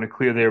show. I want to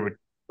clear there with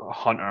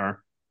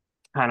Hunter.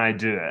 Can I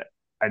do it?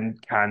 And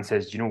Khan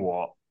says, you know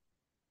what?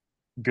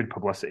 Good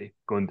publicity.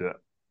 Go and do it.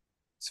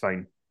 It's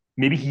fine.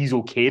 Maybe he's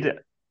okayed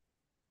it.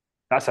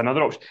 That's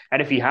another option.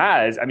 And if he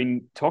has, I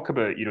mean, talk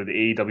about, you know,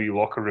 the AEW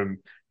locker room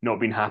not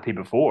being happy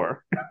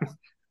before.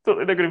 Don't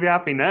think they're going to be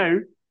happy now.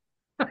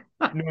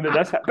 Knowing that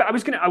that's but I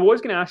was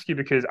gonna ask you,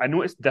 because I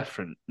know it's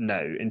different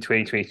now in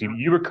 2023.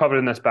 You were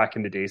covering this back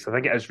in the day, so I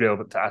think it is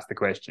relevant to ask the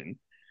question.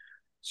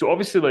 So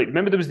obviously, like,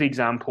 remember there was the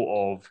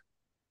example of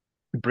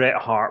Bret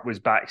Hart was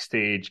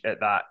backstage at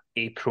that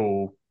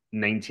April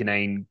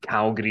 '99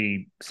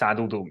 Calgary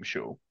Saddle Dome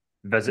show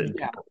visiting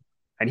people,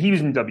 and he was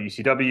in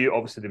WCW.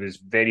 Obviously, there was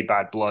very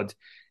bad blood.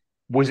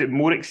 Was it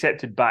more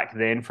accepted back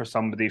then for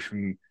somebody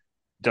from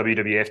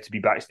WWF to be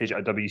backstage at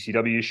a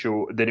WCW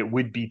show than it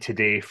would be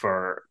today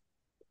for,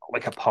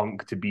 like, a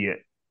Punk to be at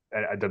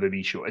a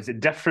WWE show? Is it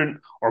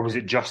different, or was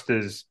it just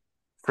as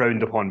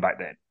frowned upon back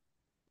then?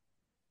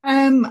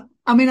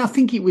 I mean, I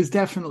think it was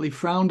definitely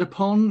frowned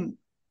upon.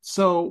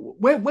 So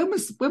when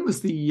was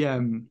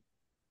the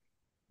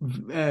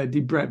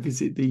did Brett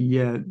visit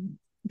the?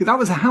 That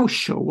was a house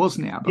show,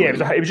 wasn't it?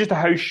 Yeah, it was just a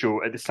house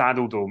show at the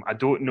Saddle Dome. I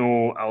don't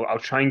know. I'll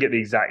try and get the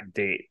exact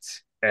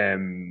date.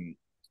 I'll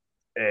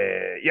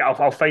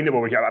find it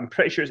while we're here. I'm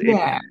pretty sure it's April.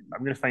 I'm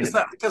going to find it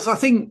because I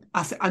think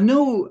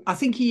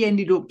he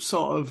ended up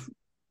sort of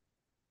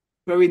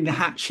throwing the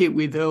hatchet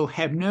with Earl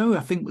Hebner. I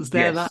think was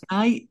there that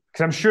night.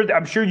 Because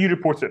I'm sure you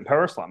reported it in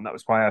Power Slam. That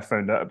was why I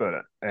found out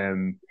about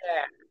it.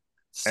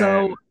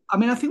 So I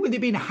mean, I think with it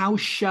being a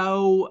house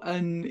show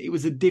and it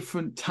was a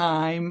different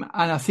time,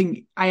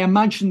 and I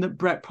imagine that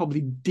Brett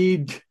probably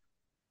did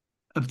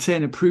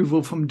obtain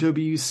approval from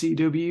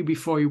WCW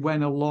before he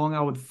went along,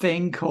 I would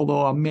think,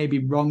 although I may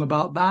be wrong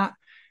about that.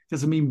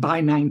 Because, I mean,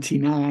 by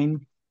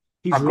 99,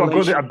 his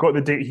relation. I've got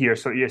the date here.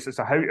 So yes, it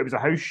was a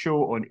house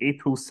show on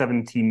April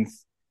 17th,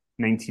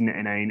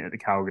 1999 at the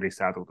Calgary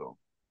Saddle Dome,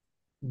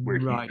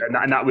 Right.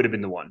 and that would have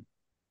been the one.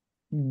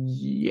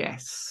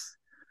 Yes.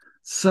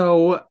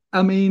 So,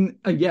 I mean,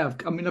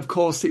 of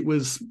course, that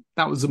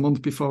was a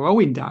month before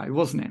Owen died,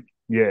 wasn't it?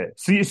 Yeah.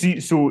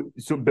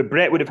 But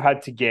Brett would have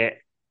had to get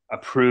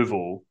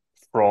approval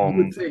You from.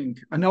 would think.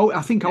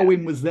 I think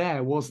Owen was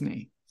there, wasn't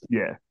he?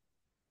 Yeah.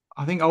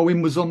 I think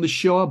Owen was on the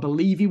show. I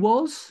believe he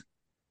was.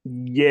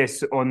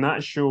 Yes, on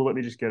that show. Let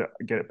me just get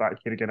it back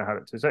here again. I had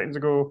it 2 seconds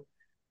ago.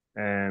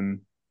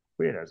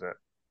 Where is it?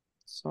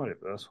 Sorry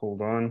for this.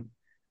 Hold on.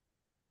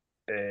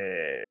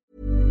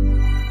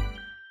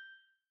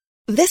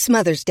 This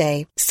Mother's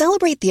Day,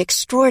 celebrate the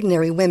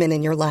extraordinary women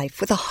in your life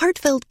with a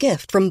heartfelt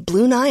gift from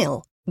Blue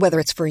Nile.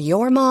 Whether it's for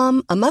your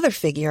mom, a mother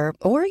figure,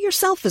 or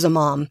yourself as a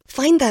mom,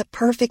 find that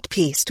perfect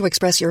piece to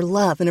express your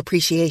love and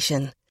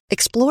appreciation.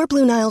 Explore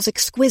Blue Nile's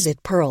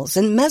exquisite pearls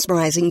and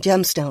mesmerizing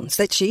gemstones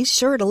that she's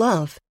sure to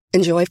love.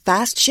 Enjoy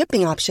fast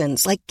shipping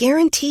options like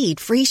guaranteed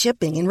free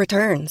shipping and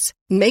returns.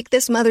 Make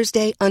this Mother's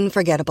Day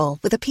unforgettable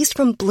with a piece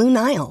from Blue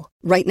Nile.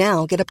 Right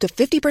now, get up to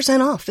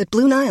 50% off at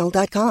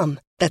BlueNile.com.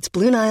 That's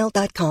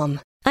BlueNile.com.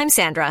 I'm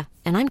Sandra,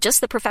 and I'm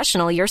just the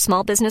professional your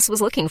small business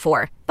was looking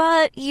for.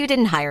 But you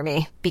didn't hire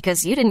me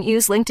because you didn't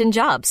use LinkedIn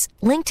Jobs.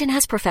 LinkedIn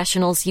has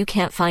professionals you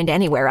can't find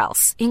anywhere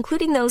else,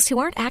 including those who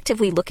aren't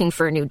actively looking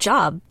for a new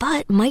job,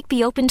 but might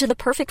be open to the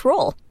perfect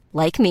role,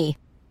 like me.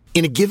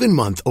 In a given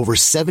month, over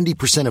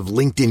 70% of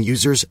LinkedIn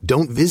users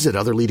don't visit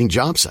other leading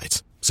job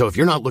sites. So if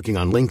you're not looking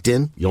on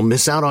LinkedIn, you'll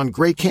miss out on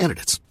great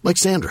candidates like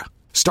Sandra.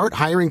 Start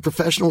hiring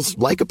professionals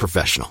like a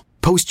professional.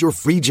 Post your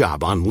free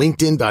job on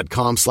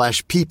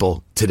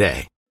linkedin.com/people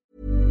today.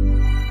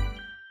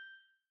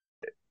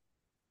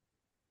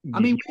 I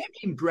mean, with it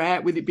being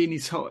Brett, with it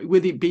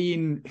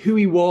being who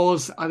he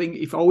was, I think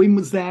if Owen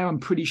was there, I'm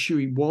pretty sure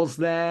he was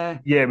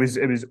there. Yeah, it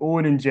was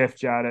Owen and Jeff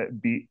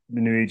Jarrett beat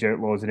the New Age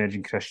Outlaws and Edge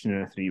and Christian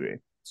in a 3-way.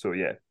 So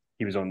yeah,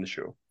 he was on the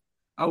show.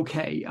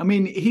 Okay, I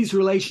mean, his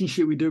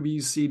relationship with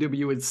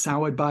WCW had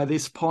soured by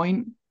this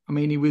point.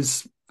 He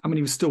was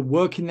still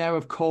working there,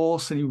 of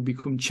course, and he would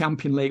become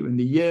champion later in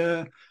the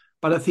year.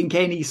 But I think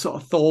any sort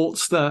of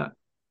thoughts that,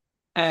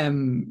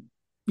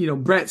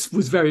 Brett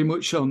was very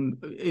much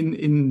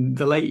in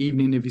the late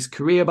evening of his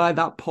career by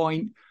that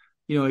point.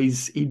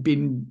 His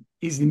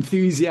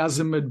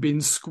enthusiasm had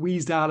been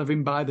squeezed out of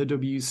him by the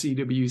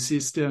WCW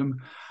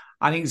system.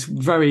 I think it's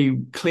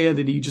very clear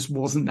that he just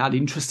wasn't that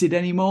interested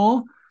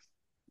anymore.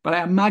 But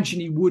I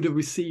imagine he would have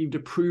received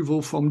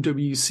approval from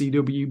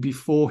WCW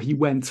before he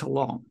went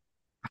along.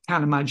 I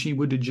can't imagine he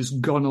would have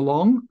just gone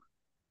along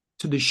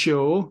to the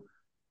show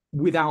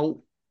without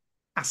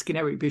asking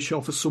Eric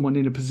Bischoff or someone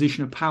in a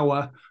position of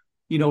power,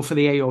 for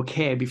the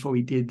AOK before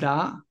he did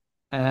that.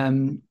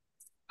 And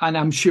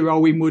I'm sure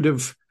Owen would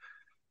have,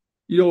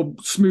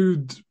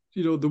 smoothed,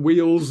 the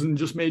wheels and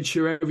just made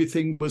sure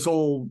everything was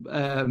all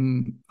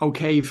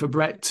okay for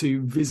Brett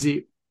to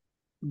visit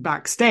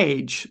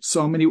Backstage.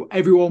 So,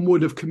 everyone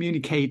would have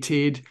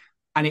communicated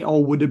and it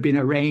all would have been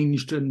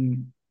arranged,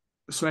 and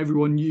so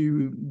everyone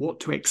knew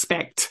what to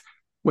expect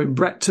when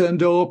Brett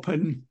turned up.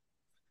 And,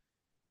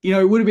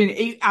 it would have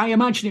been, I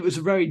imagine it was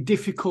a very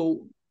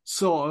difficult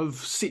sort of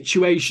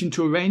situation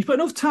to arrange, but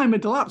enough time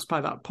had elapsed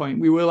by that point.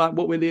 We were like,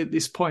 at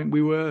this point?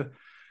 We were,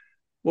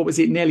 what was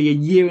it, nearly a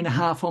year and a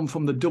half on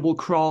from the double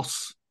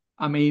cross.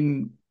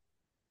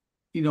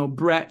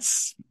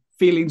 Brett's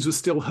feelings were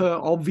still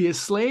hurt,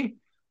 obviously,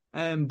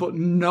 but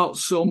not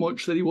so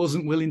much that he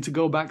wasn't willing to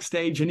go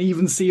backstage and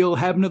even see Earl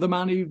Hebner, the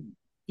man who,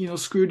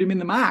 screwed him in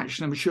the match.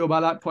 And I'm sure by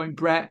that point,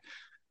 Brett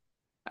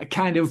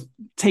kind of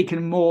taken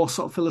a more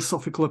sort of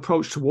philosophical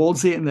approach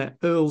towards it, and that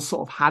Earl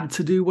sort of had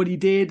to do what he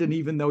did. And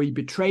even though he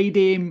betrayed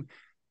him,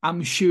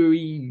 I'm sure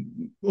he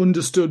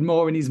understood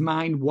more in his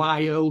mind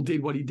why Earl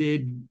did what he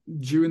did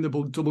during the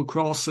double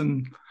cross.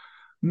 And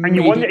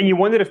you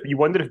wondered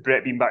if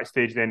Brett being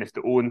backstage then, if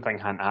the Owen thing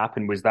hadn't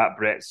happened, was that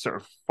Brett's sort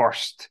of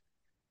first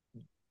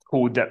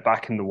toe dip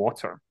back in the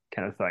water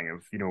kind of thing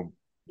of,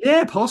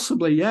 Yeah,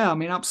 possibly. Yeah.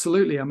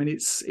 Absolutely.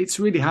 It's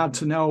really hard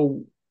to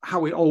know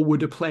how it all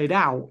would have played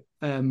out.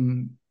 If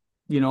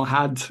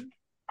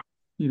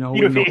he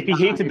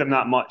hated them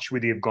that much,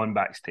 would he have gone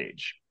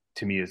backstage?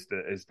 To me, it's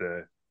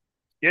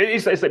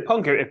like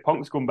Punk. If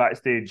Punk's going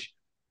backstage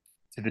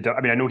to the,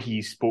 I know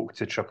he spoke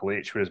to Triple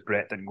H, whereas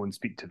Brett didn't go and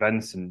speak to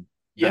Vince, and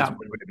Vince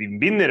wouldn't have even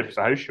been there if it's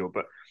a house show.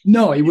 But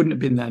no, he wouldn't have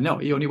been there. No,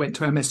 he only went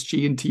to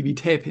MSG and TV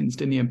tapings,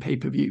 didn't he, and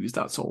pay-per-views.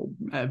 That's all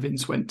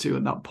Vince went to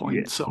at that point.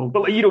 Yeah. So,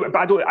 but I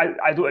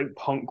don't think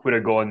Punk would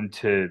have gone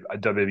to a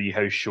WWE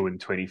house show in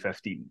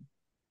 2015.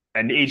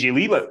 And AJ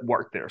Lee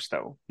worked there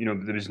still. There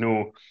was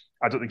no,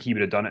 I don't think he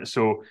would have done it.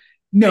 So,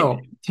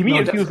 no. To me,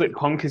 it feels like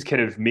Punk is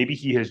kind of, maybe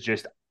he has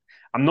just,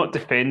 I'm not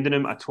defending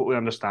him. I totally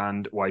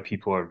understand why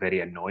people are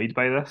very annoyed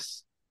by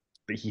this,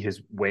 that he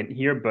has went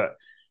here. But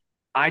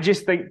I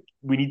just think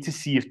we need to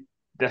see if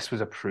this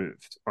was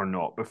approved or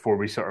not before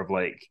we sort of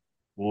lay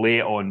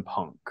it on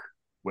Punk,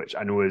 which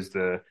I know is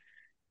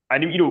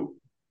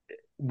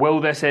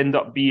will this end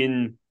up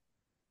being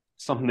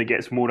something that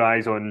gets more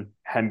eyes on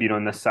him being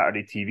on this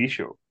Saturday TV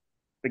show?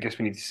 I guess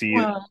we need to see it,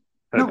 Well,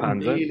 how it not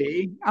pans out.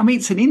 really. I mean,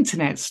 it's an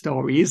internet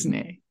story, isn't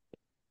it?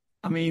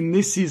 I mean,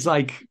 this is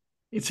like,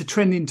 it's a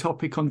trending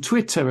topic on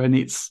Twitter, and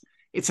it's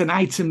an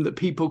item that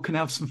people can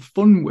have some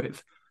fun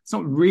with. It's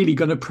not really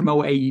going to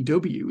promote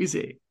AEW, is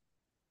it?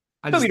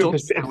 I No, just you know, don't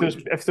because see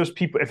how if there's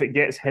people, if it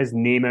gets his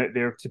name out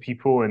there to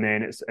people, and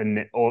then it's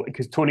and all,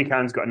 because Tony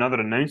Khan's got another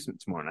announcement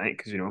tomorrow night,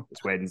 because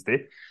it's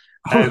Wednesday.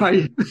 All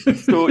right.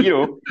 So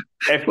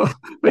if Well,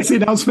 where's the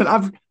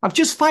announcement? I've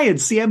just fired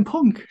CM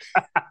Punk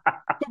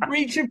for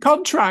breach of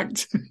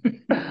contract.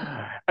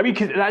 I mean,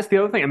 because that's the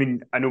other thing. I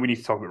mean, I know we need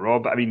to talk about Raw,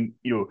 but I mean,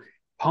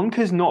 Punk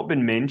has not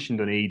been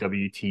mentioned on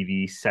AEW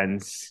TV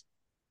since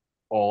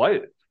All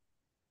Out.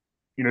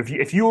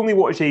 If you only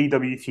watch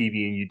AEW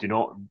TV and you do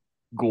not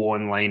go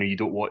online or you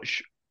don't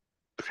watch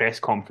press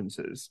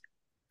conferences,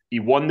 he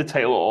won the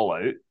title at All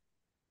Out.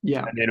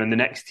 Yeah. And then on the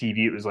next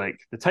TV, it was like,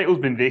 the title's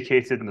been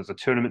vacated and there's a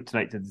tournament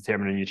tonight to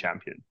determine a new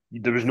champion.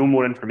 There was no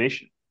more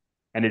information.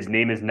 And his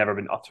name has never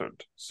been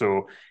uttered.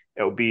 So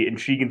it'll be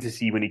intriguing to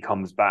see when he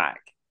comes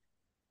back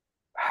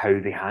how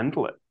they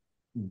handle it.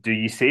 Do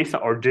you say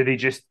something, or do they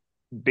just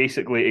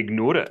basically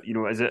ignore it?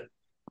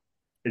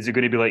 Is it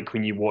going to be like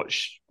when you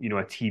watch, a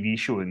TV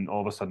show and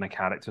all of a sudden a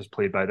character's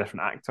played by a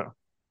different actor?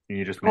 And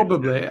you just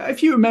Probably.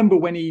 If you remember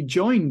when he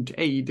joined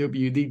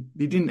AEW,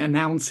 they didn't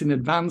announce in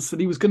advance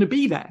that he was going to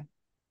be there.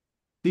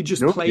 They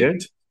just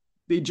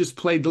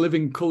played the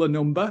Living Colour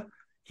number.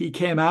 He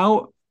came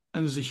out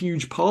and there's a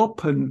huge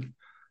pop, and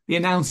the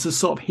announcer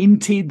sort of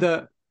hinted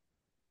that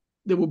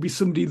there would be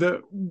somebody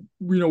that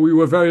we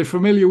were very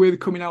familiar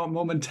with coming out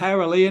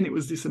momentarily, and it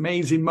was this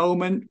amazing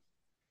moment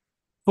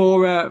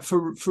for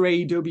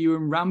AEW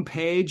and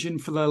Rampage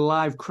and for the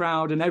live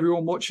crowd and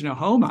everyone watching at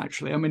home.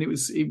 Actually, I mean,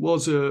 it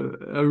was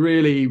a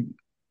really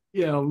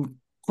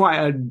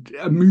quite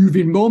a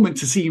moving moment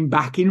to see him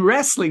back in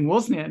wrestling,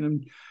 wasn't it? And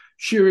I'm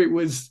sure it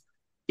was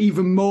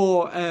even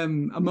more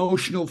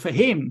emotional for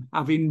him,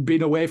 having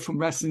been away from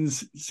wrestling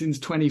since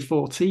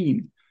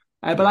 2014.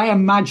 But I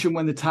imagine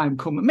when the time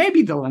comes,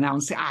 maybe they'll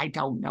announce it. I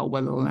don't know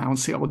whether they'll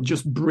announce it or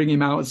just bring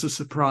him out as a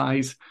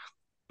surprise.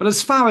 But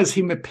as far as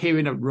him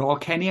appearing at Raw,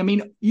 Kenny, I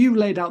mean, you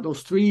laid out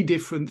those 3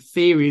 different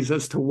theories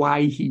as to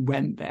why he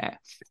went there.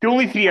 The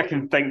only 3 I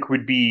can think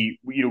would be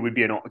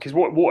an, because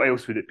what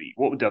else would it be?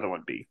 What would the other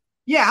one be?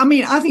 Yeah, I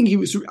mean, I think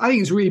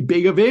it's really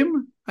big of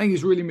him. I think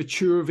it's really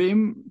mature of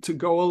him to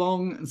go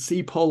along and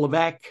see Paul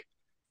Levesque,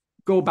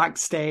 go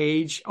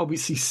backstage,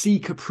 obviously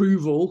seek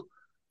approval.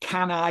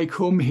 Can I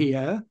come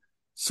here?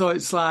 So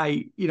it's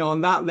like,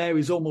 and that there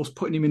is almost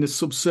putting him in a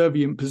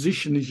subservient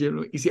position. Is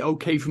it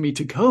okay for me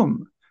to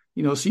come?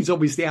 So he's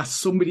obviously asked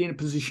somebody in a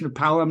position of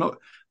power. I'm not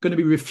going to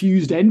be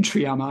refused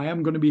entry, am I?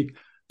 I'm going to be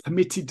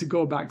permitted to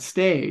go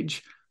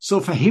backstage. So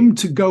for him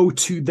to go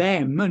to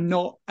them and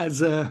not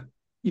as an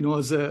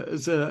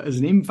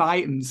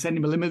invite and send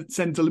a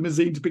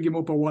limousine to pick him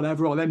up or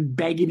whatever, or then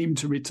begging him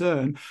to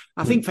return,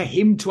 I think for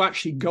him to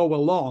actually go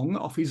along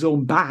off his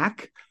own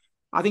back,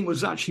 I think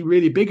was actually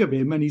really big of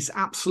him. And he's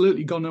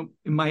absolutely gone up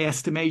in my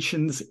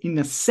estimations in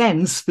a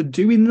sense for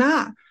doing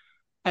that.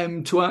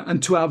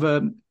 To have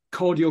a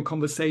cordial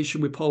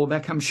conversation with Paul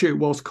Levesque. I'm sure it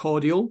was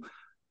cordial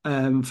for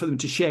them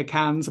to shake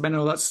hands. I mean, I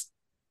know that's,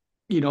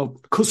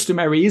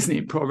 customary, isn't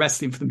it, pro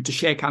wrestling, for them to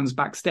shake hands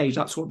backstage.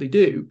 That's what they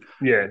do.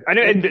 Yeah.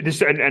 And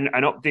this an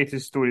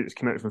updated story that's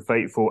come out from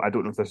Fightful, I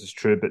don't know if this is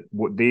true, but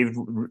what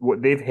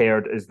they've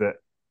heard is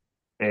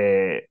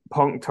that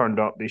Punk turned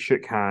up, they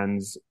shook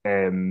hands,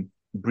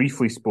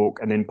 briefly spoke,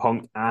 and then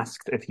Punk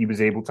asked if he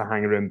was able to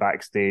hang around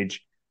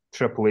backstage.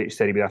 Triple H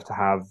said he would have to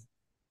have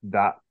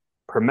that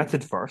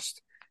permitted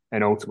first,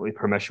 and ultimately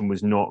permission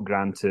was not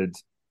granted,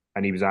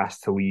 and he was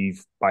asked to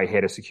leave by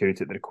head of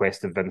security at the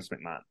request of Vince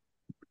McMahon.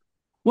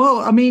 Well,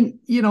 I mean,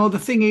 the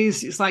thing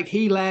is, it's like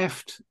he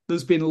left.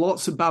 There's been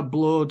lots of bad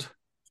blood.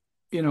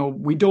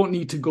 We don't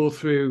need to go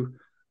through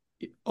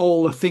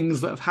all the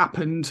things that have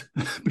happened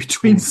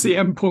between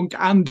CM Punk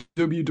and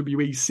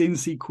WWE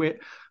since he quit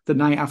the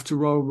night after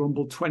Royal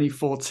Rumble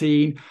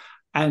 2014.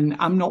 And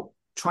I'm not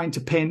trying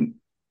to paint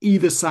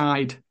either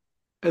side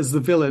as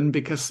the villain,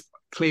 because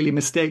clearly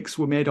mistakes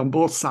were made on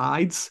both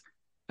sides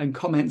and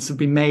comments have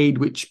been made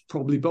which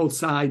probably both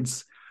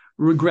sides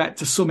regret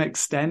to some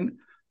extent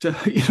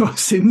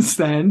since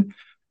then.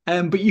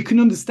 But you can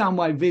understand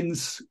why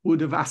Vince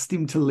would have asked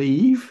him to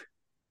leave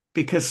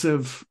because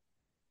of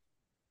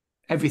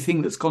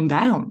everything that's gone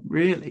down,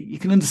 really. You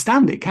can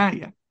understand it, can't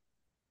you?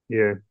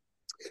 Yeah.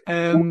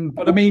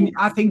 But I mean,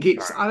 I think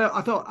it's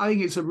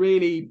a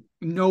really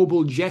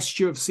noble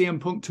gesture of CM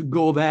Punk to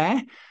go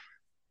there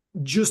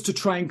just to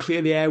try and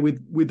clear the air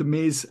with The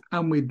Miz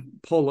and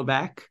with Paul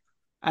Levesque.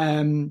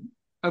 And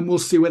we'll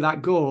see where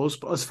that goes.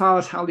 But as far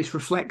as how this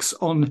reflects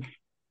on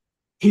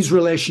his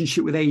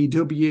relationship with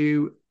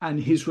AEW and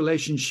his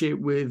relationship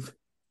with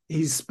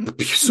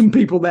some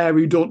people there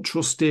who don't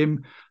trust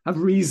him, have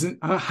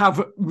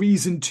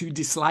reason to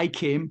dislike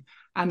him,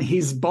 and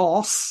his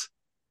boss,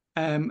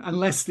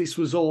 unless this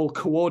was all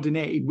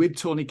coordinated with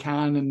Tony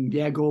Khan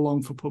and go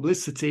along for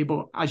publicity.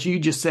 But as you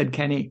just said,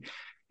 Kenny,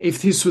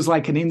 if this was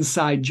like an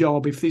inside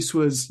job, if this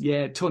was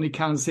Tony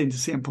Khan saying to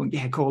CM Punk,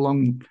 go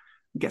along,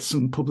 get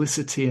some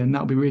publicity, and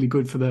that'll be really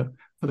good for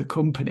the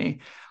company.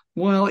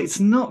 Well, it's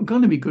not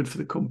going to be good for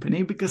the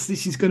company because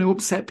this is going to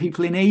upset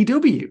people in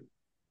AEW.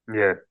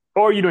 Yeah,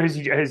 or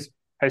has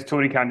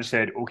Tony Khan just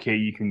said, "Okay,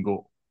 you can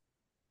go,"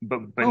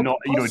 but not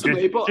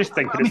possibly, just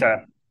think that it's mean,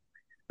 a.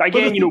 But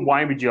again,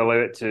 why would you allow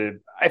it to?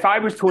 If I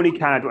was Tony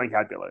Khan, I don't think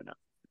I'd be allowing it.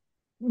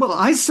 Well,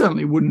 I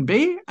certainly wouldn't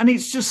be, and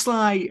it's just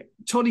like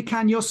Tony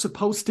Khan, you're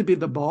supposed to be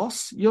the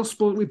boss.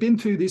 We've been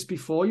through this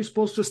before. You're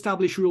supposed to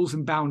establish rules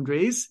and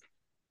boundaries.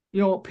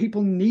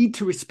 People need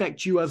to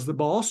respect you as the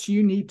boss.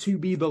 You need to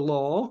be the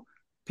law.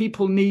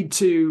 People need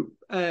to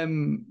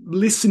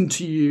listen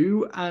to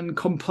you and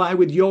comply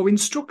with your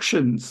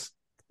instructions.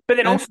 But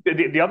then also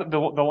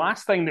the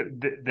last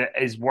thing that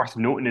is worth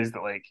noting is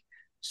that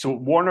so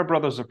Warner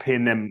Brothers are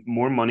paying them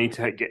more money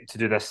to get to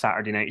do this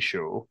Saturday night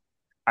show,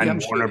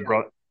 and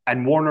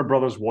Warner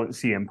Brothers want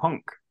CM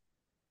Punk.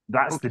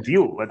 That's the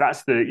deal.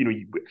 That's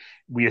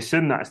we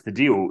assume that's the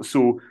deal.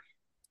 So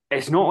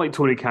it's not like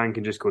Tony Khan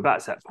can just go,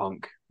 "That's it,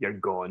 Punk, you're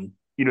gone."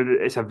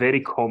 It's a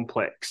very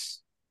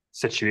complex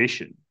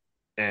situation,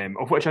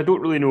 of which I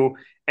don't really know.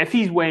 If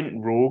he's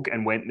went rogue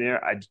and went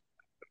there, I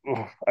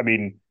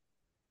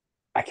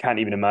can't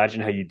even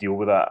imagine how you deal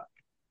with that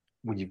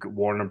when you've got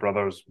Warner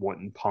Brothers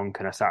wanting Punk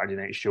in a Saturday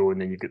night show, and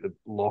then you've got the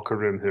locker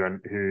room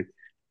who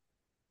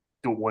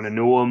don't want to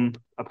know him,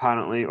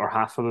 apparently, or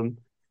half of them.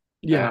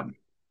 Yeah.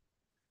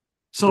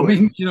 So,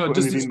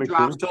 does this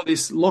draft or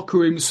this locker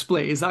room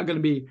split, is that going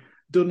to be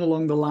done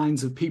along the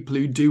lines of people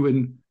who do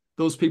and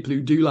those people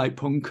who do like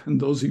Punk and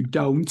those who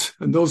don't,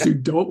 and those who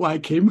don't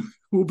like him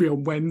will be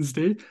on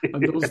Wednesday,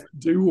 and those that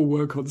do will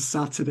work on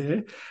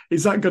Saturday?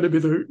 Is that going to be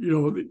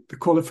the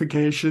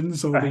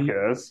qualifications or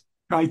the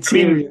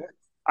criteria?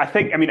 I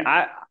prefer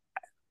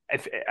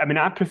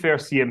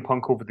CM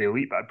Punk over the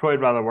Elite, but I'd probably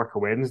rather work a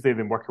Wednesday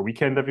than work a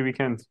weekend every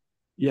weekend.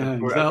 Yeah,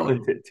 exactly.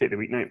 Take the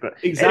weeknight, but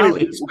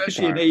exactly,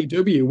 especially in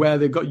AEW where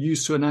they've got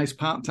used to a nice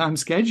part-time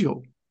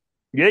schedule.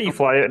 Yeah, you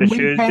fly out on a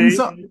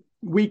Tuesday.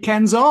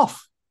 Weekends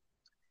off.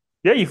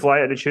 Yeah, you fly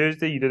out on a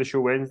Tuesday, you do the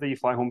show Wednesday, you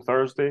fly home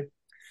Thursday.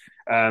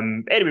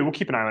 Anyway, we'll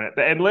keep an eye on it.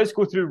 But let's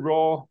go through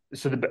Raw.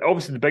 So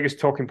obviously the biggest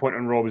talking point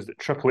on Raw was that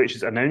Triple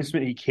H's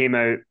announcement. He came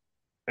out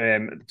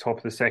at the top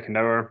of the second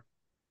hour,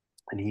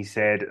 and he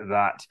said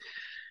that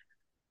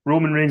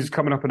Roman Reigns is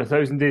coming up in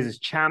 1,000 days as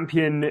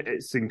champion.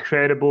 It's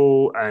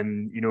incredible,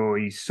 and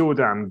he's so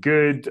damn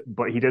good.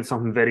 But he did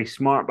something very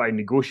smart by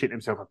negotiating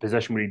himself a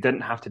position where he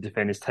didn't have to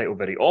defend his title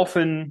very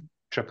often.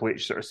 Triple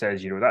H sort of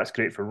says, that's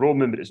great for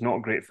Roman, but it's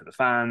not great for the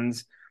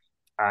fans.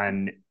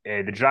 And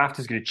the draft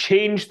is going to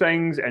change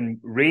things, and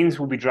Reigns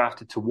will be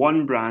drafted to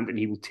one brand, and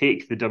he will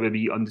take the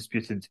WWE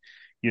Undisputed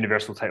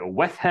Universal title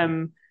with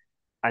him.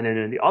 And then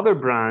in the other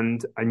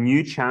brand, a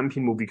new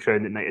champion will be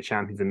crowned at Night of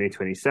Champions on May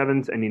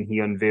 27th, and then he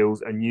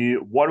unveils a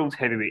new World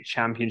Heavyweight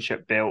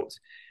Championship belt.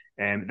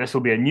 This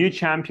will be a new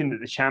champion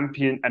that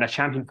a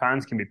champion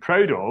fans can be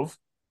proud of,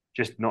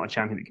 just not a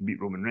champion that can beat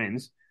Roman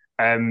Reigns.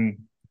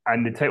 And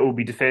the title will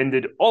be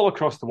defended all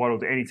across the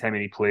world at any time,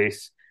 any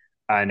place.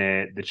 And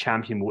the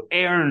champion will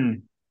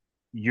earn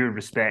your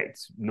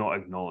respect, not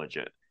acknowledge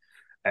it.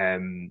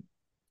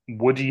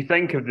 What do you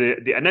think of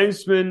the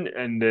announcement?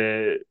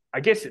 And I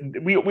guess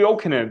we all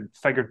kind of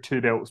figured two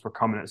belts were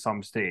coming at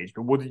some stage,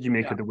 but what did you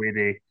make of the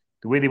way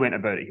they went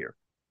about it here?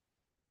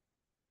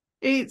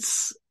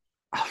 To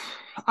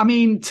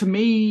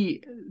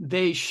me,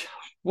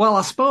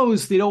 I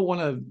suppose they don't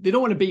want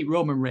to beat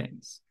Roman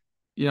Reigns.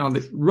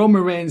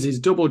 Roman Reigns is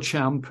double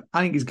champ.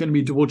 I think he's going to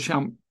be double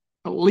champ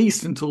at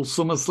least until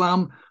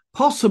SummerSlam,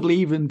 possibly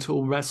even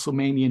until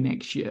WrestleMania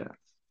next year.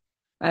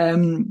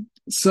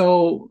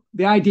 So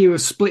the idea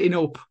of splitting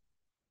up,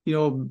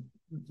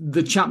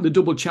 the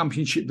double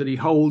championship that he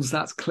holds,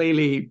 that's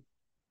clearly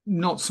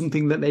not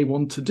something that they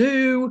want to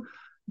do.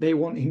 They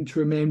want him to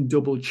remain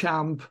double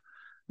champ.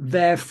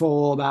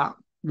 Therefore, that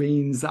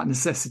means that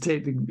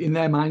necessitates, in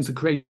their minds, the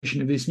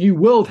creation of this new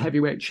World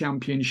Heavyweight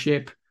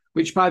Championship,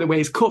 which, by the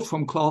way, is cut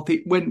from cloth.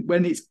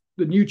 When it's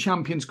the new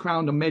champion's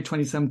crowned on May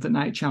 27th at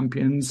Night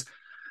Champions,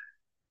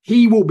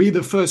 he will be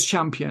the first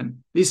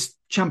champion. This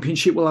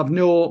championship will have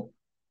no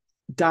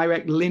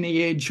direct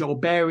lineage or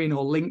bearing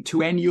or link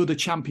to any other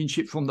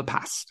championship from the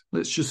past.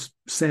 Let's just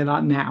say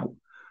that now.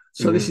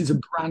 So This is a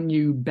brand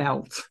new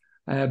belt,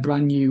 a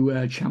brand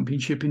new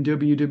championship in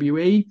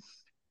WWE.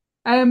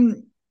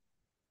 The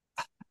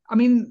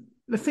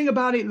thing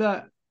about it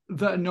that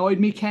annoyed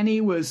me,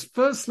 Kenny, was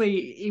firstly,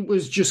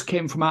 it just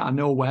came from out of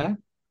nowhere.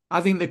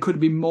 I think there could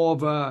have been more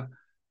of a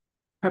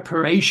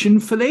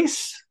preparation for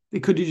this. They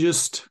could have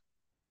just,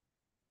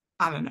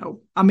 I don't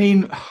know.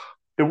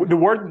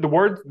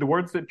 The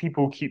words that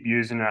people keep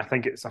using, and I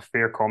think it's a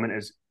fair comment,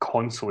 is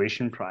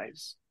consolation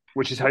prize,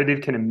 which is how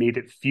they've kind of made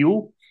it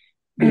feel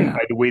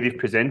by the way they've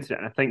presented it.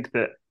 And I think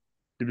that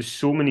there was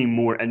so many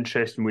more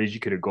interesting ways you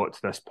could have got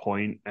to this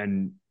point,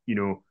 and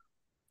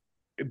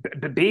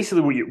but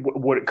basically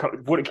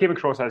what it came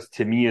across as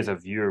to me as a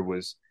viewer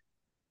was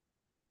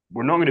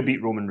we're not going to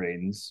beat Roman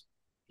Reigns.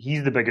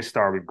 He's the biggest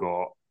star we've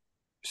got,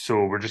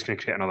 so we're just going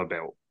to create another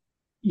belt.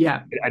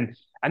 Yeah.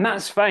 And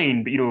that's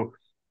fine, but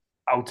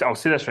I'll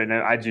say this right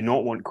now. I do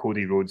not want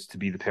Cody Rhodes to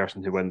be the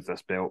person who wins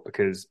this belt,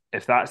 because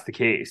if that's the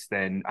case,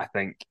 then I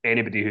think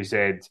anybody who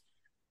said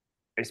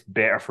it's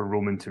better for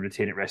Roman to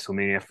retain at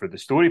WrestleMania for the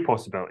story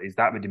possibilities,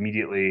 that would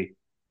immediately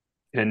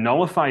kind of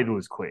nullify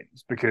those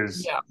claims,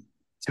 because Yeah.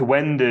 to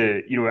win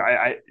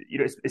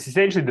it's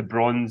essentially the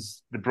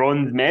bronze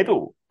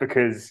medal,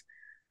 because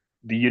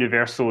the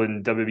Universal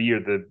and WWE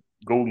are the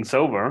gold and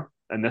silver,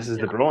 and this is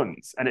the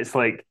bronze, and it's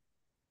like,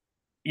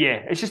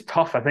 yeah, it's just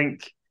tough. I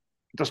think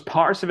there's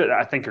parts of it that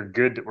I think are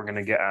good, that we're going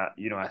to get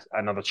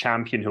another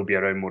champion who'll be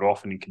around more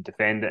often and can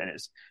defend it, and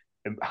it's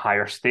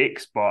higher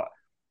stakes. But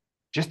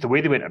just the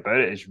way they went about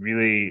it is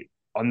really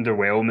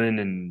underwhelming,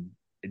 and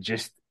it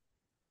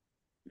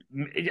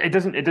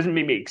doesn't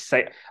make me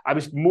excited. I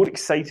was more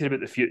excited about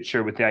the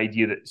future with the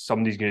idea that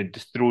somebody's going to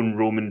dethrone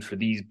Roman for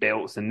these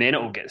belts, and then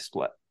it'll get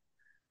split.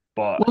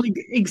 But Well,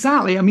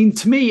 exactly. I mean,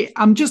 to me,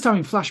 I'm just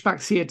having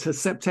flashbacks here to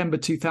September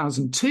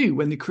 2002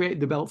 when they created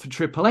the belt for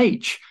Triple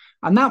H.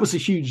 And that was a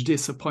huge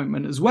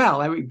disappointment as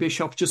well. Eric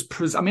Bischoff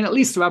I mean, at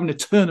least they're having a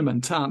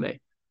tournament, aren't they?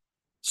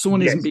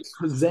 Someone isn't being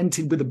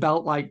presented with a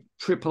belt like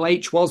Triple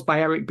H was by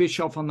Eric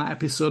Bischoff on that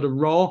episode of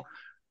Raw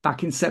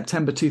back in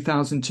September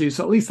 2002.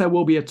 So at least there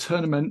will be a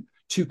tournament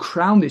to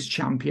crown this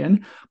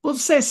champion. But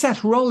say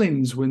Seth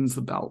Rollins wins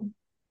the belt,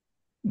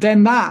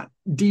 then that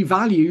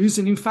devalues,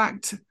 and in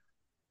fact,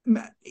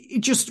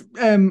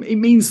 it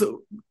means that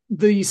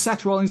the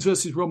Seth Rollins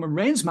versus Roman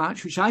Reigns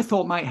match, which I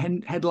thought might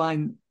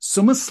headline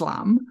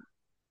SummerSlam,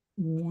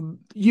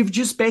 you've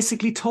just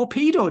basically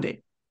torpedoed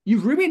it.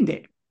 You've ruined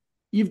it.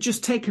 You've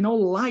just taken all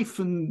the life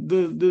and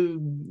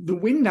the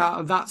wind out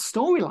of that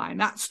storyline.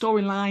 That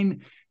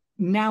storyline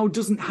now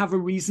doesn't have a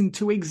reason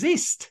to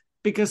exist,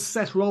 because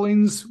Seth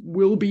Rollins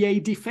will be a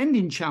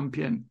defending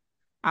champion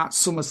at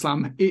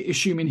SummerSlam,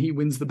 assuming he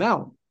wins the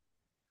belt.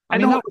 I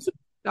mean,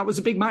 that was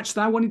a big match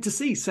that I wanted to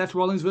see. Seth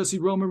Rollins versus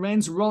Roman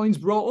Reigns. Rollins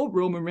brought up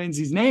Roman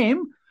Reigns'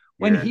 name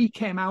when he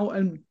came out,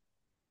 and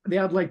they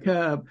had like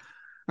a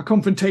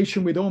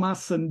confrontation with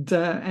Omos and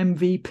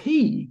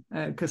MVP,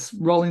 because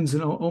Rollins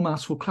and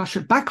Omos will clash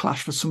at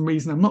Backlash for some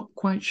reason. I'm not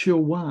quite sure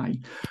why.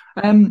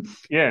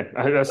 Yeah,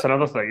 that's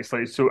another thing. It's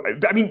like, so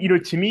I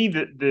mean, to me,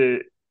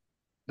 the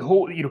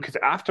whole, because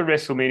after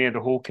WrestleMania, the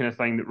whole kind of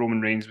thing that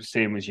Roman Reigns was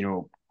saying was,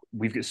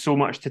 we've got so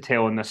much to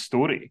tell in this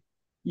story.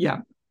 Yeah.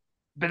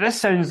 But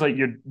this sounds like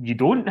you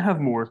don't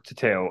have more to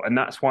tell, and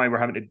that's why we're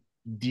having to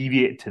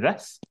deviate to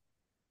this.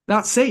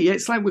 That's it.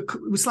 It's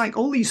like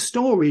all these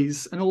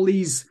stories and all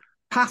these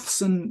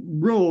paths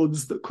and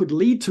roads that could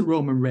lead to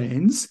Roman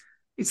Reigns.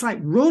 It's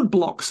like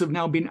roadblocks have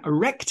now been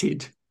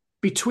erected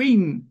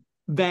between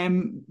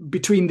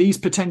these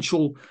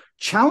potential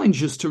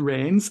challengers to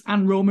Reigns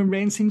and Roman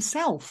Reigns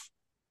himself.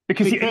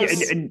 Because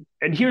and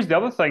here's the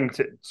other thing,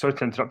 to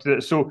interrupt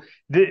you. So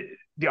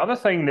the other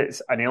thing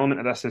that's an element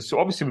of this is, so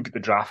obviously we've got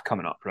the draft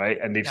coming up, right?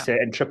 And they've said,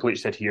 and Triple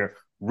H said here,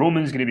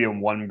 Roman's going to be on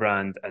one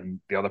brand and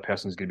the other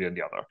person's going to be on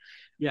the other.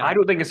 Yeah. I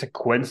don't think it's a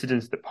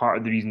coincidence that part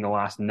of the reason the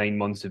last 9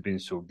 months have been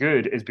so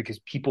good is because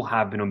people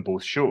have been on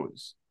both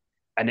shows.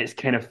 And it's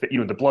kind of, the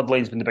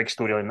Bloodline's been the big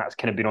storyline, that's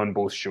kind of been on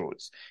both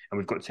shows. And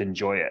we've got to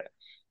enjoy it.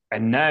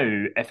 And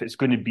now, if it's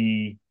going to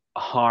be a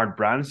hard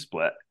brand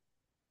split,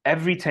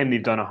 every time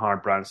they've done a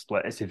hard brand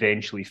split, it's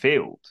eventually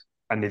failed.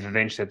 And they've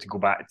eventually had to go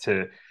back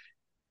to,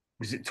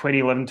 was it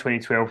 2011,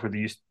 2012, where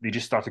they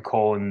just started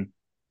calling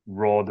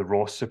Raw the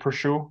Raw Super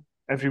Show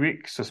every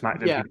week? So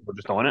SmackDown people were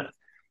just on it.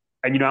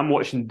 And, I'm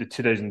watching the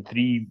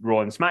 2003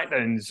 Raw and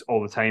SmackDowns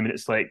all the time, and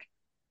it's like,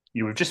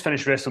 we've just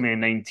finished WrestleMania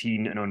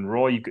 19, and on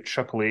Raw, you've got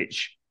Triple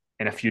H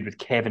in a feud with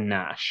Kevin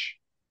Nash,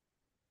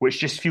 which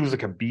just feels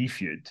like a B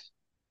feud.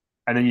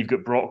 And then you've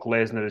got Brock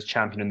Lesnar as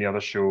champion on the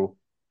other show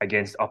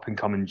against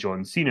up-and-coming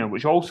John Cena,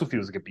 which also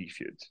feels like a B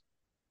feud.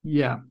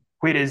 Yeah.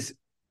 Whereas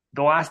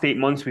the last 8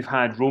 months, we've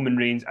had Roman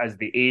Reigns as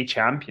the A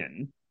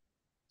champion,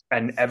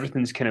 and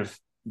everything's kind of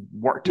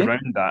worked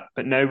around that.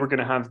 But now we're going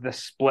to have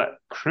this split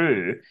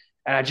crew,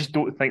 and I just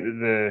don't think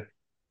that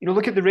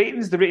look at the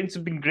ratings. The ratings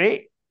have been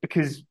great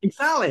because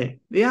exactly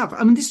they have.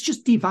 I mean, this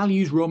just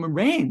devalues Roman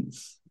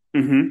Reigns,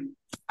 and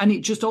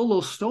it just all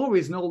those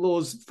stories and all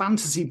those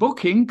fantasy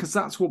booking, because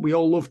that's what we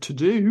all love to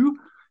do.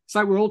 It's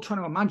like we're all trying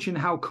to imagine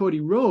how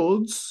Cody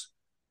Rhodes,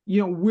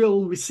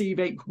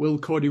 will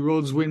Cody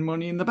Rhodes win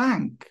Money in the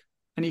Bank?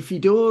 And if he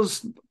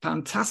does,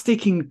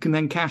 fantastic, he can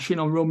then cash in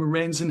on Roman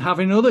Reigns and have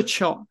another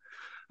shot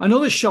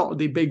at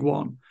the big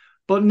one.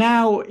 But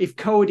now, if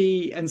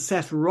Cody and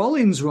Seth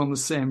Rollins are on the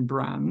same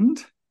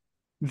brand,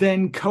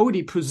 then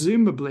Cody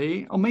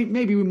presumably, or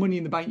maybe with Money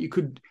in the Bank,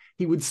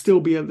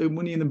 the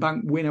Money in the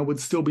Bank winner would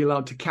still be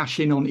allowed to cash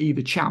in on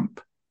either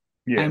champ.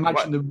 Yeah, I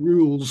imagine the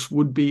rules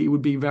would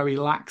be very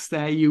lax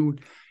there. You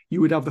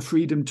would have the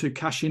freedom to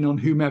cash in on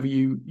whomever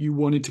you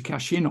wanted to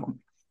cash in on.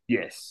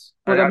 Yes.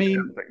 But I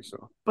mean, think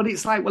so. But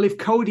it's like, well, if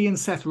Cody and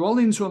Seth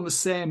Rollins are on the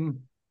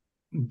same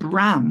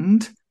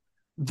brand,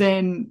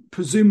 then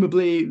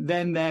presumably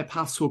then their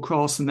paths will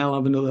cross and they'll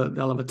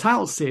have a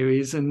title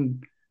series.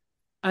 And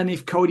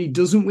if Cody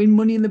doesn't win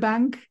Money in the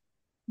Bank,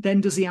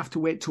 then does he have to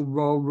wait till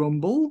Royal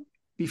Rumble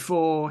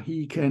before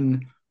he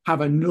can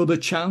have another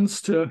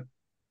chance to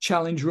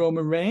challenge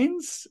Roman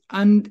Reigns?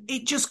 And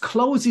it just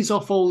closes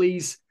off all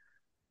these,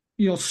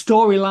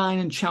 storyline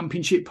and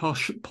championship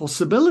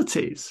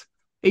possibilities.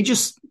 It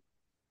just,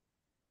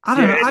 I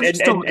don't know. I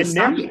just don't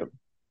understand it.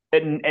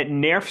 It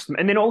nerfs them.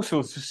 And then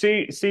also, so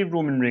say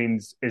Roman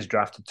Reigns is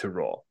drafted to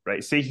Raw,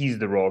 right? Say he's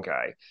the Raw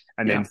guy,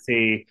 and then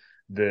say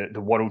the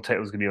world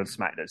title is going to be on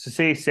SmackDown. So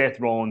say Seth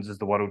Rollins is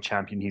the world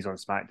champion, he's on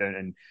SmackDown,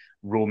 and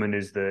Roman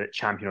is the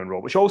champion on Raw.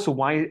 Which also,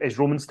 why is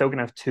Roman still going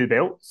to have 2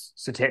 belts?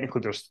 So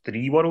technically, there's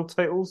 3 world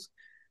titles.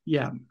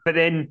 Yeah. But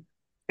then,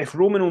 if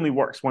Roman only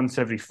works once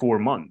every 4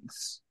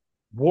 months,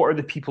 what are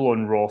the people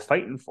on Raw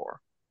fighting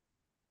for?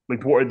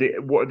 Like, what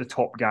are the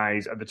top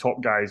guys? Are the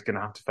top guys going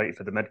to have to fight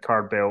for the mid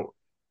card belt?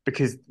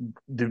 Because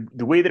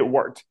the way that it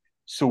worked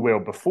so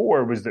well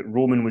before was that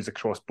Roman was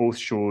across both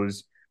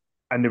shows,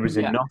 and there was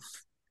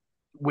enough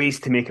ways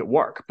to make it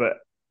work. But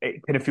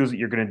it kind of feels like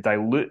you're going to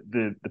dilute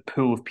the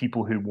pool of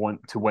people who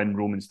want to win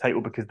Roman's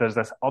title, because there's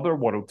this other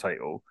world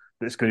title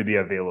that's going to be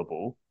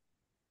available.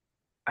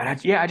 And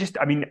I just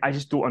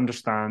don't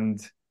understand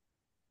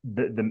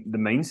the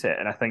mindset.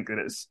 And I think that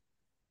it's,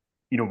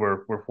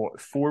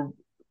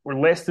 we're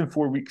less than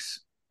 4 weeks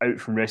out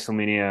from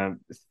WrestleMania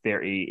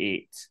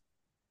 39.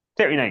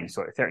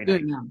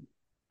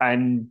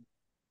 And,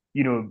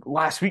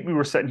 last week we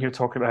were sitting here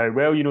talking about how,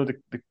 well,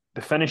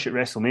 the finish at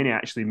WrestleMania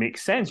actually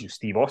makes sense.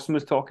 Steve Austin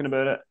was talking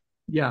about it.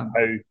 Yeah.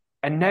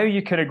 And now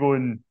you're kind of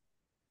going,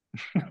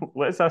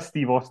 let's ask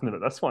Steve Austin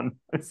about this one.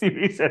 Let's see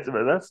what he says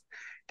about this.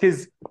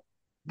 Because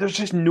there's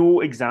just no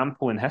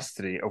example in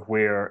history of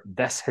where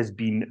this has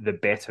been the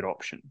better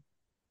option.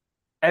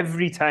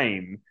 Every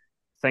time,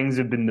 things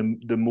have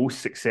been the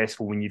most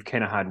successful when you've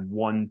kind of had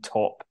one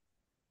top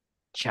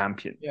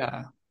champion.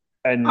 Yeah.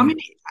 And I mean,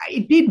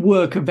 it did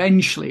work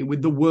eventually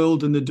with the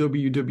World and the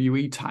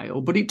WWE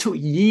title, but it took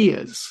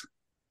years.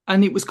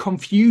 And it was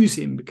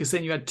confusing because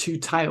then you had 2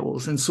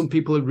 titles, and some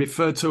people had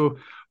referred to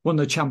one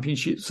of the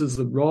championships as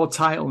the Raw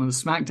title and the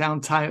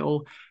SmackDown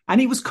title. And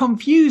it was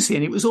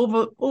confusing. It was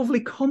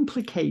overly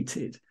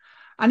complicated.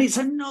 And it's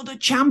another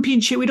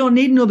championship. We don't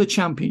need another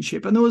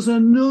championship. And there was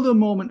another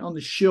moment on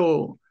the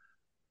show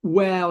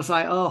where I was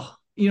like,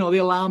 the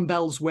alarm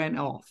bells went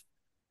off.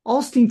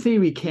 Austin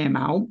Theory came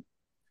out,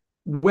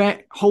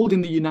 we're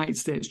holding the United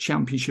States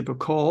Championship, of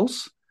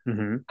course.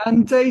 Mm-hmm.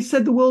 And he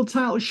said the world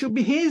title should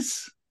be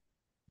his.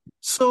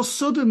 So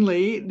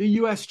suddenly the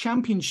US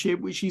Championship,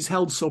 which he's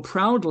held so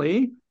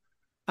proudly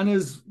and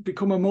has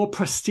become a more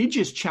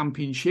prestigious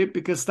championship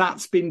because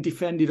that's been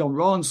defended on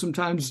Raw and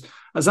sometimes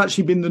has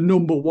actually been the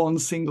number 1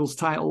 singles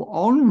title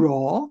on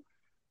Raw,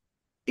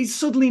 is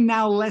suddenly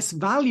now less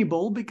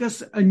valuable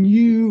because a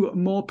new,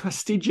 more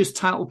prestigious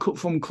title cut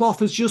from cloth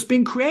has just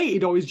been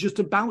created or is just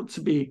about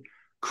to be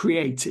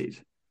created.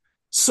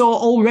 So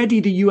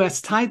already the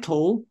US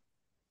title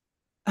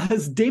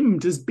has been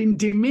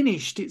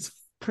diminished. Its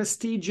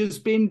prestige has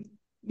been,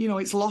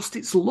 it's lost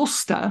its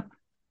luster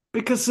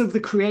because of the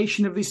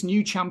creation of this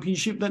new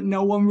championship that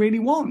no one really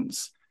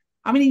wants.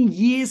 I mean, in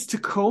years to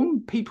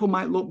come, people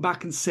might look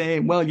back and say,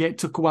 well, yeah, it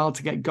took a while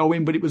to get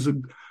going, but it was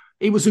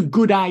a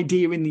good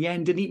idea in the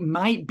end, and it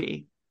might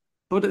be.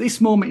 But at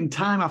this moment in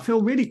time, I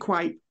feel really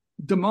quite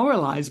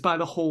demoralized by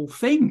the whole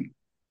thing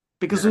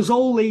because there's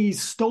all these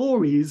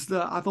stories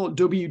that I thought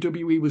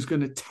WWE was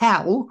going to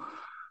tell,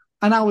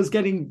 and I was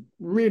getting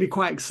really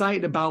quite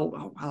excited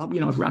about,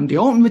 if Randy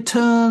Orton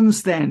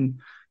returns, then,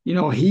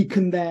 he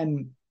can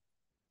then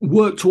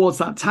work towards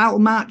that title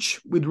match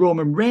with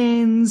Roman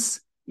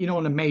Reigns,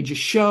 on a major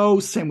show.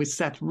 Same with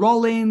Seth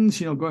Rollins,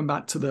 going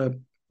back to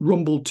the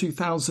Rumble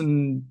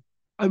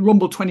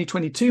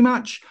 2022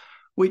 match,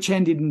 which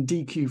ended in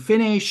DQ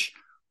finish,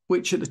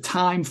 which at the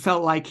time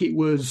felt like it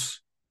was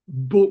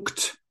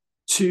booked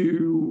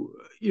to,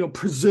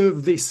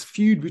 preserve this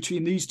feud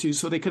between these two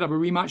so they could have a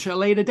rematch at a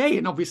later date.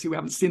 And obviously we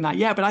haven't seen that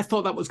yet, but I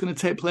thought that was going to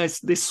take place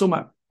this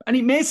summer. And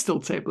it may still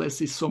take place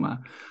this summer.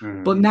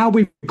 Mm. But now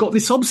we've got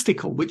this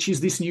obstacle, which is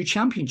this new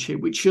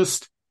championship, which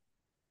just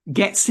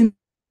gets in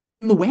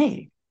the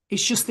way.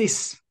 It's just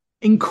this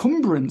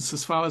encumbrance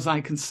as far as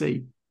I can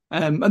see.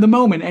 At the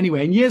moment,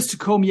 anyway. In years to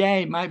come,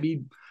 it might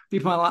be,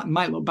 people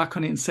might look back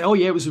on it and say, oh,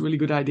 yeah, it was a really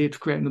good idea to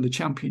create another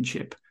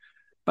championship.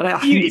 But I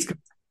think it's going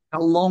to take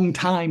a long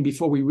time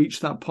before we reach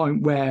that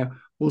point where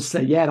we'll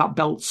say, yeah, that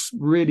belt's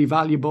really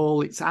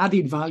valuable. It's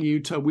added value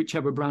to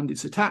whichever brand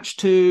it's attached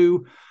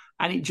to.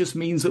 And it just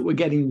means that we're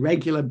getting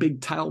regular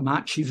big title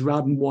matches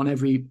rather than one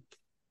every,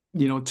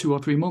 2 or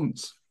 3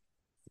 months.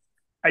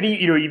 And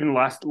even in the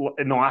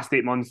last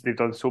 8 months, they've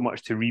done so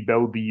much to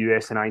rebuild the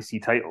US and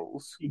IC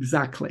titles.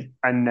 Exactly.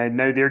 And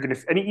now they're going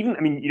to. And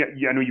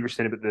I know you were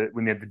saying about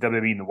when they had the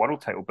WWE and the world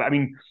title, but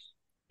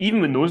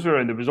even when those were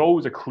around, there was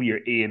always a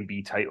clear A and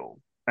B title,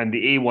 and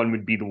the A one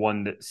would be the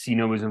one that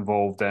Cena was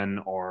involved in,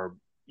 or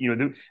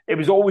it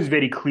was always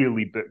very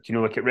clearly booked.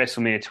 Like at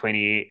WrestleMania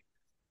 28,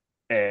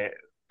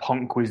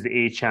 Punk was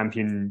the A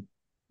champion,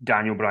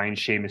 Daniel Bryan,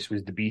 Sheamus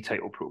was the B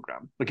title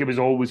program. Like it was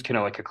always kind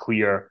of like a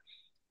clear,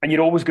 and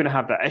you're always going to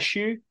have that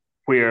issue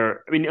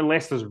where, I mean,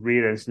 unless there's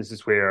rare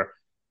instances where,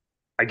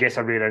 I guess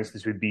a rare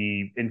instance would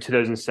be in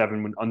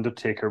 2007 when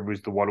Undertaker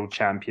was the world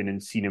champion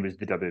and Cena was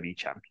the WWE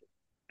champion,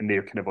 and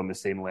they're kind of on the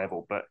same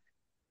level. But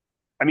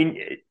I mean,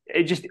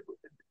 it just,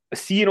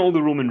 seeing all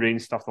the Roman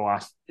Reigns stuff the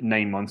last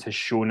 9 months has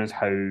shown us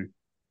how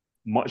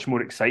much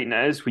more exciting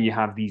it is when you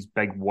have these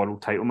big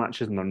world title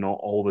matches and they're not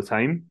all the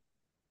time.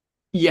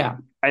 Yeah.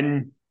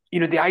 And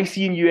the IC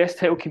and US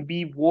title can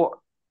be what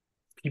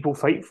people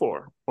fight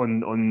for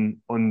on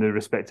the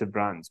respective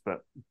brands. But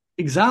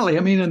exactly.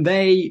 I mean, and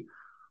they,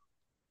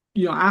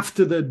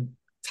 after the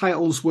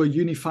titles were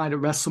unified at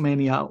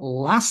WrestleMania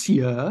last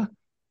year,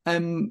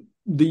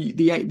 the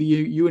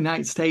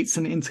United States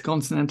and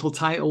Intercontinental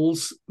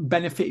titles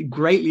benefited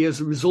greatly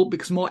as a result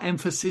because more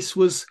emphasis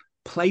was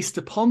placed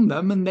upon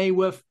them and they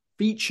were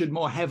featured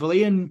more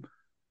heavily and,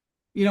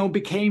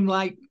 became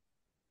like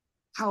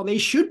how they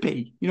should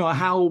be,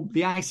 how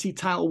the IC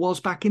title was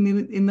back in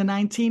the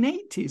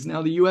 1980s.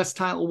 Now the US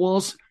title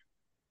was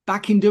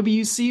back in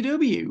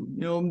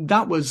WCW.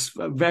 That was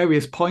at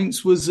various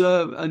points was,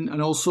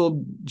 and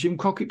also Jim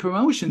Crockett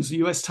Promotions.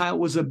 The US title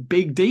was a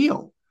big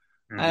deal.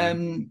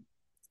 Mm-hmm.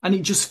 And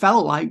it just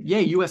felt like,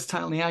 US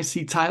title and the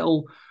IC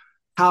title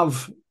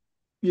have,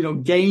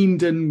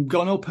 gained and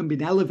gone up and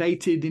been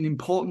elevated in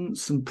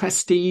importance and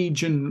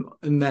prestige and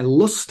their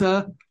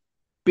luster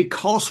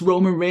because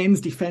Roman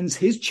Reigns defended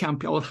his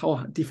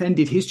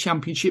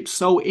championship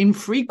so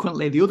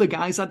infrequently. The other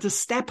guys had to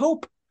step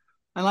up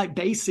and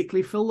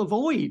basically fill the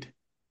void.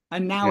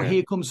 And now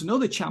here comes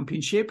another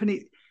championship,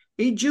 and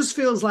it just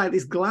feels like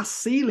this glass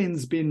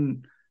ceiling's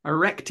been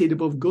erected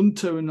above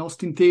Gunter and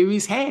Austin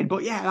Theory's head.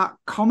 But that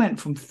comment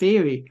from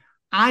Theory,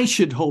 I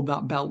should hold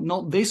that belt,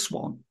 not this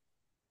one.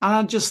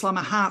 And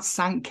my heart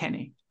sank,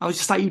 Kenny. I was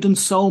just like, you've done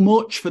so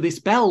much for this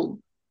belt.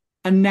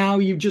 And now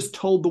you've just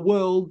told the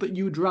world that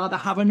you'd rather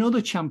have another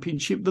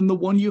championship than the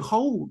one you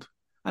hold.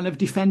 And have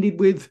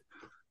defended with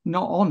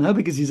not honor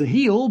because he's a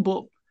heel,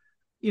 but,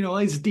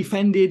 he's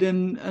defended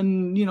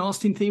and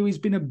Austin Theory's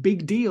been a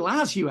big deal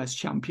as US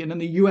champion.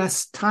 And the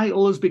US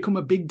title has become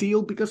a big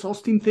deal because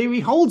Austin Theory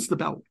holds the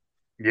belt.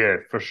 Yeah,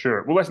 for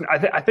sure. Well, listen,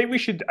 I think we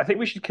should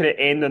kind of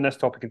end on this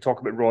topic and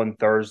talk about Raw on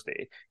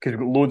Thursday because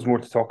we've got loads more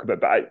to talk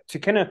about. But to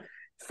kind of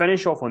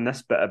finish off on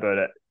this bit about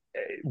it,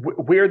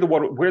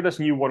 where this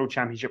new World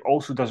Championship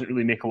also doesn't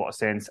really make a lot of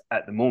sense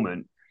at the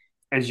moment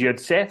is you had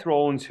Seth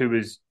Rollins, who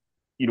was,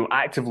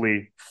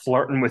 actively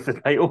flirting with the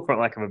title, for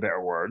lack of a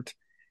better word,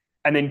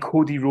 and then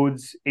Cody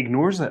Rhodes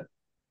ignores it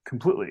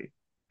completely.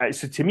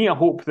 So to me, I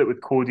hope that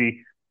with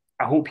Cody,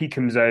 I hope he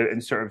comes out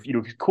and sort of,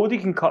 because Cody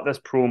can cut this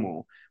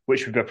promo,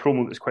 which would be a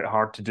promo that's quite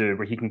hard to do,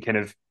 where he can kind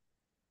of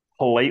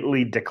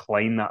politely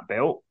decline that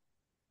belt.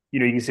 You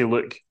can say,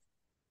 look,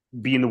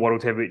 being the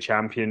World Heavyweight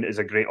Champion is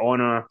a great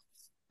honor,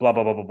 blah,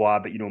 blah, blah, blah, blah.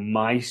 But,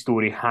 my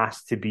story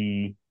has to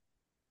be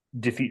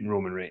defeating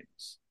Roman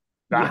Reigns.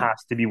 That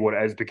has to be what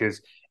it is,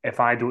 because if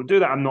I don't do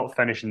that, I'm not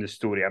finishing the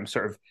story. I'm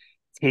sort of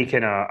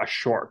taking a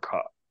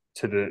shortcut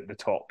to the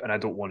top, and I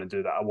don't want to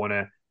do that. I want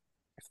to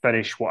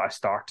finish what I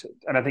started.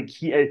 And I think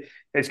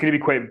it's going to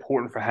be quite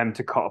important for him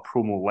to cut a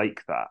promo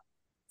like that,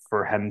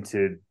 for him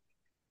to,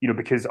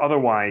 because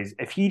otherwise,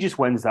 if he just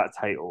wins that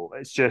title,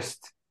 it's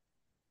just,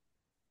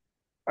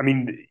 I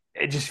mean,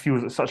 it just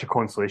feels like such a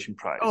consolation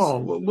prize. Oh,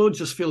 we'll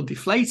just feel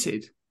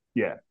deflated.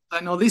 Yeah. I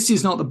know this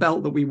is not the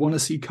belt that we want to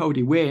see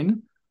Cody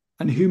win.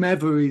 And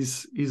whomever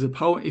is his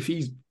opponent, if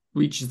he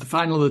reaches the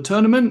final of the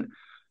tournament,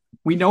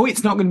 we know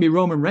it's not going to be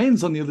Roman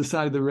Reigns on the other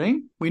side of the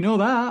ring. We know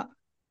that.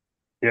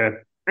 Yeah.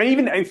 And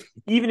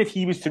even if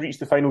he was to reach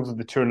the finals of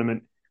the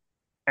tournament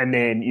and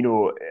then,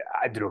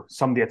 I don't know,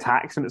 somebody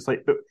attacks him, it's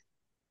like, but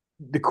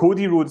the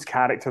Cody Rhodes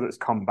character that's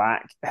come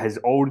back has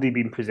already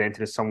been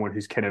presented as someone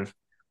who's kind of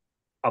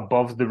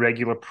above the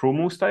regular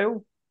promo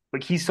style.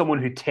 Like, he's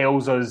someone who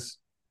tells us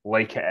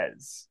like it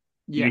is.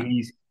 Yeah.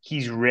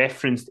 He's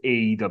referenced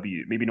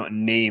AEW, maybe not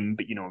in name,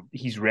 but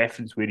he's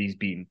referenced where he's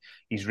been.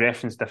 He's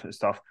referenced different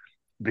stuff.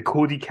 The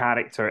Cody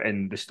character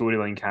in the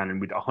storyline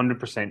canon would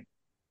 100%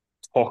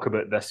 talk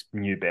about this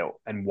new belt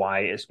and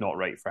why it's not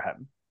right for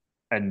him.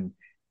 And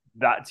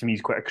that to me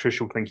is quite a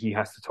crucial thing he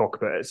has to talk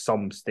about at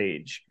some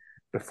stage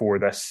before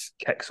this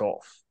kicks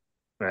off.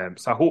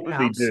 So I hope that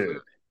they do.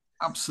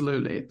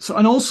 Absolutely. So,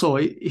 and also,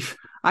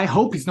 I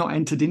hope he's not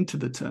entered into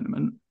the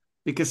tournament,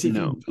 because if he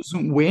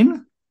doesn't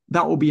win,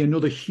 that will be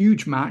another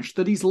huge match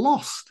that he's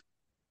lost.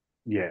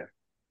 Yeah,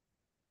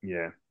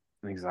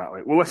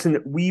 exactly. Well,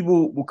 listen,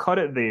 we'll cut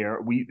it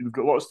there. We've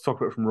got lots to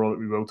talk about from Raw that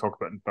we will talk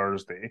about on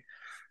Thursday,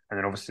 and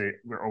then obviously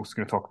we're also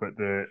going to talk about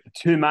the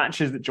two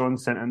matches that John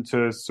sent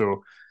into us.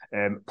 So,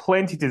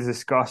 plenty to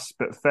discuss.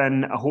 But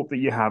Finn, I hope that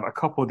you have a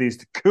couple of days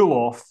to cool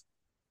off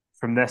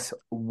from this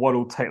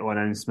world title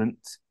announcement.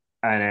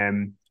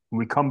 And when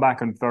we come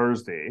back on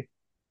Thursday,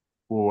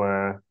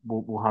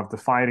 we'll have the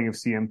firing of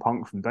CM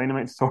Punk from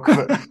Dynamite to talk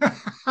about.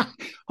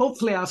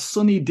 Hopefully our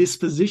sunny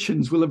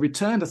dispositions will have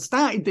returned. I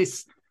started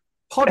this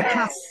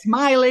podcast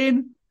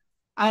smiling,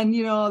 and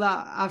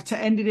that I've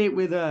ended it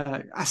with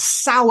a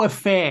sour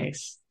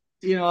face.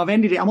 I've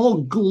ended it. I'm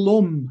all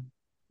glum.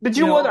 But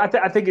you know what?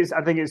 I think it's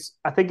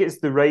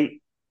the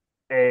right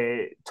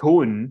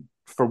tone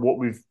for what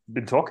we've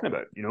been talking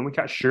about. We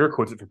can't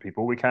sugarcoat it for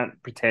people. We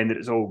can't pretend that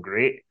it's all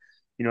great.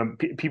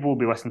 People will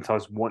be listening to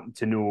us wanting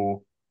to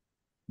know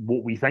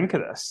what we think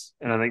of this,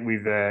 and I think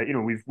we've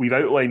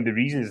outlined the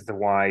reasons as to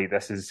why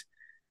this is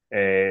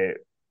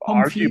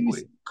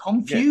confusing. Yeah.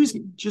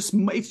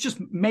 It just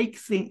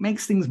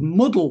makes things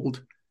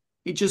muddled.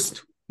 It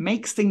just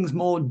makes things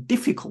more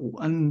difficult,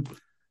 and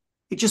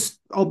it just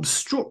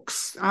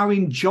obstructs our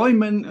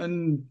enjoyment,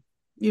 and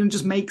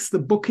just makes the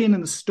booking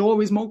and the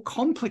stories more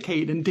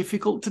complicated and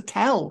difficult to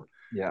tell.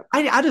 Yeah,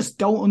 I just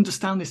don't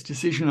understand this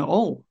decision at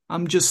all.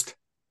 I'm trying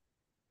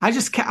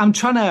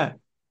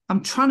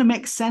to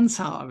make sense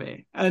out of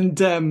it,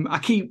 and I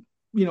keep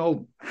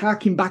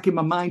harking back in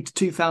my mind to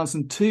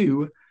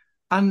 2002,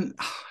 and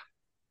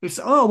it's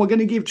we're going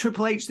to give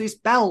Triple H this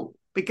belt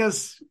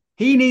because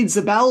he needs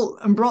a belt,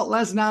 and Brock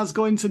Lesnar's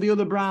going to the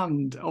other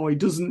brand, or he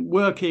doesn't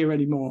work here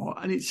anymore.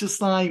 And it's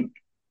just like,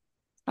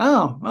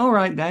 oh, all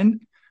right then.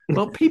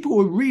 But people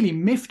were really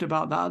miffed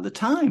about that at the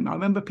time. I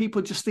remember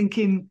people just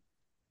thinking,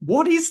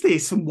 what is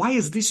this? And why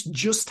has this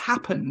just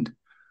happened?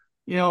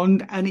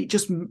 And it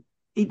just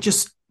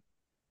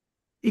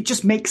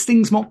makes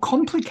things more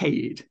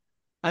complicated.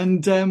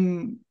 And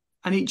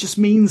it just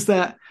means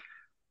that,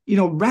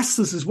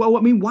 wrestlers as well. I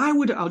mean,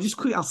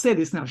 I'll say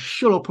this now,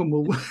 shut up and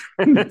we'll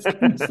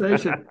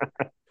conversation.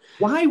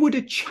 Why would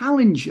a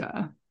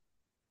challenger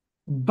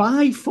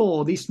vie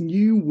for this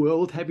new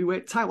world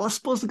heavyweight title? Well, I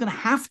suppose they're going to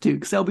have to,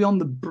 because they'll be on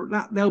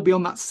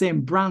that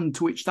same brand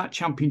to which that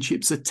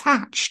championship's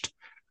attached.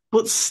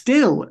 But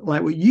still,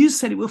 like what you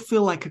said, it will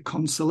feel like a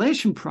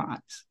consolation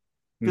prize.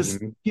 Because,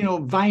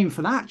 vying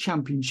for that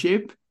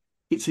championship,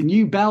 it's a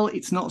new belt.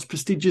 It's not as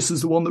prestigious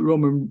as the one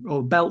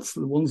that belts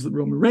are the ones that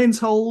Roman Reigns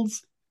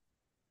holds.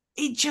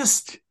 It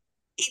just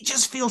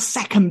feels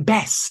second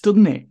best,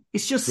 doesn't it?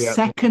 It's just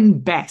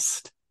second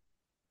best.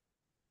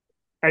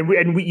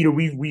 And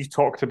we've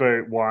talked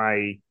about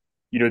why,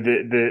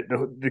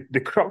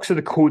 the crux of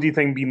the Cody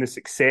thing being the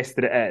success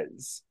that it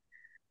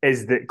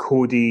is that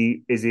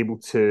Cody is able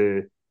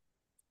to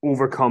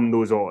overcome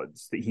those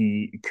odds that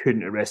he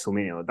couldn't at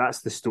WrestleMania.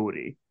 That's the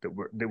story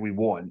that we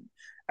want,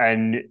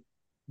 and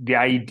the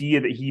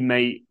idea that he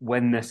might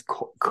win this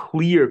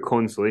clear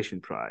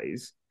consolation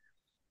prize.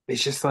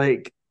 It's just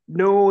like,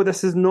 no,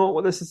 this is not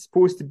what this is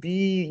supposed to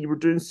be. You were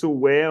doing so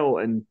well,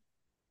 and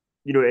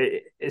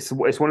it's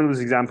one of those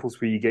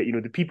examples where you get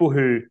the people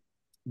who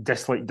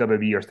dislike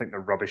WWE or think they're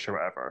rubbish or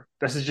whatever.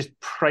 This is just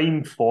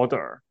prime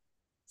fodder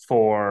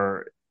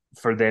for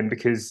them,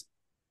 because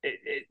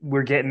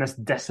we're getting this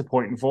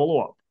disappointing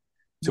follow-up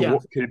to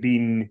what could have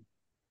been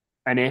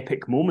an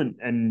epic moment.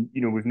 And,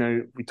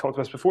 we talked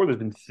about this before, there's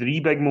been 3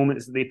 big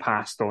moments that they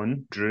passed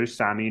on, Drew,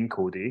 Sammy, and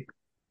Cody.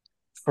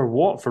 For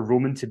what? For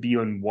Roman to be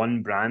on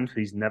one brand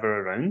where he's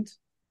never around?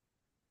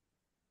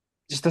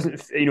 Just doesn't,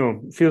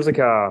 feels like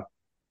a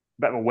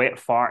bit of a wet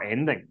fart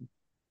ending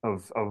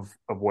of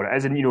what it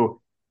is. And,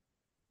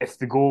 if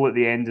the goal at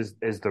the end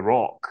is The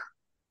Rock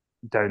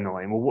down the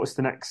line, well, what's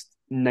the next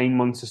 9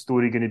 months of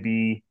story going to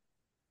be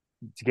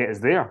to get us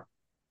there?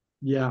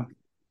 Yeah.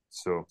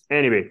 So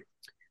anyway,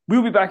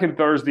 we'll be back on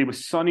Thursday with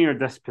sunnier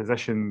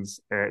dispositions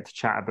to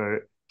chat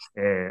about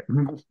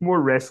more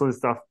wrestling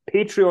stuff.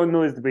 Patreon,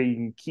 though, is the way you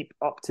can keep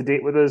up to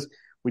date with us.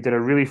 We did a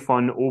really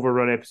fun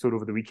overrun episode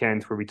over the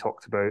weekend where we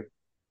talked about,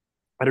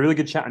 had a really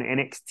good chat on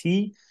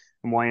NXT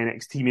and why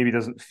NXT maybe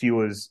doesn't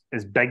feel as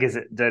big as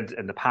it did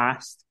in the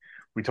past.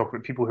 We talked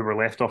about people who were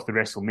left off the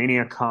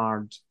WrestleMania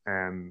card,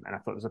 and I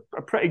thought it was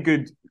a pretty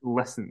good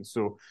listen.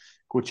 So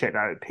go check that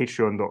out at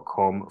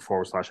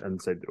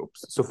patreon.com/inside the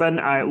ropes. So Finn,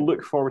 I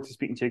look forward to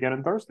speaking to you again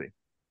on Thursday.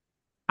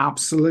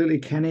 Absolutely,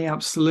 Kenny,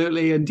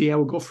 absolutely. And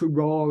we'll go through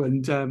Raw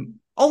and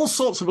all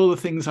sorts of other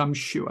things, I'm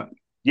sure.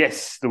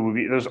 Yes,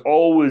 there's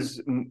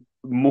always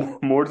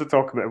more to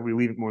talk about if we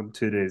leave it more than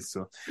 2 days.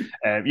 So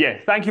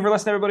thank you for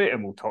listening, everybody,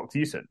 and we'll talk to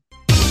you soon.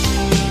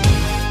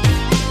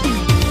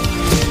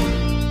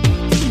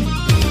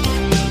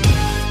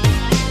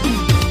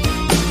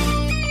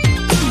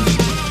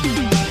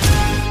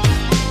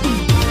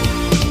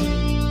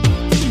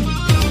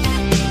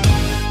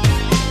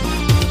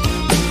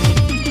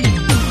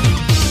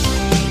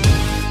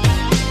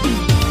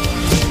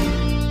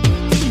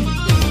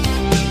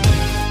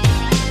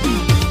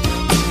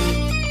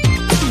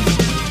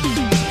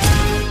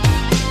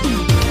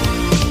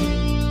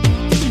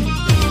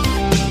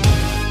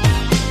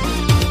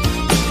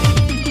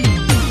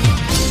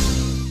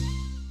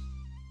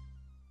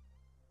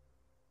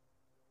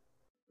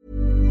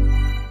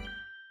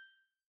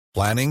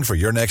 Planning for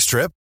your next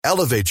trip?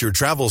 Elevate your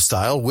travel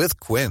style with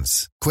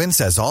Quince. Quince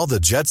has all the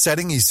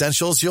jet-setting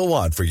essentials you'll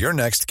want for your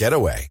next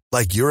getaway,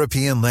 like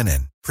European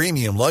linen,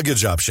 premium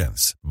luggage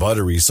options,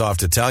 buttery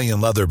soft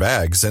Italian leather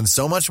bags, and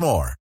so much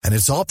more. And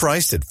it's all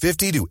priced at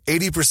 50 to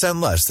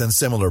 80% less than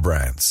similar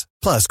brands.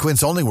 Plus,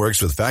 Quince only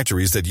works with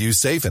factories that use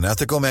safe and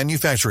ethical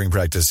manufacturing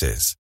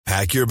practices.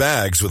 Pack your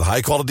bags with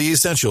high-quality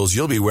essentials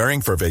you'll be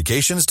wearing for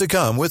vacations to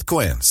come with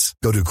Quince.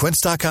 Go to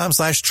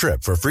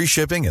quince.com/trip for free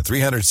shipping and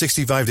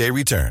 365-day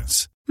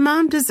returns.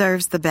 Mom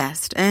deserves the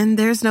best, and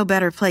there's no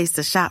better place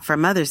to shop for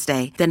Mother's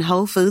Day than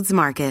Whole Foods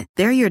Market.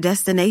 They're your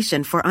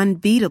destination for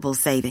unbeatable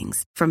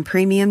savings, from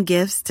premium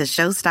gifts to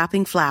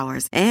show-stopping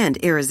flowers and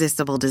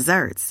irresistible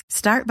desserts.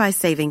 Start by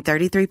saving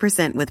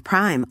 33% with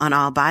Prime on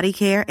all body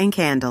care and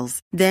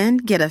candles. Then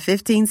get a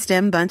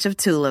 15-stem bunch of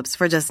tulips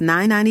for just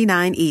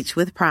 $9.99 each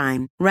with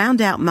Prime.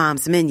 Round out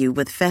Mom's menu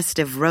with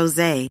festive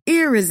rosé,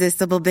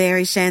 irresistible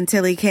berry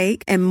chantilly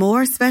cake, and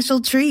more special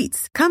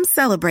treats. Come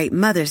celebrate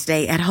Mother's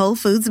Day at Whole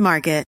Foods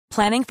Market.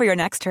 Planning for your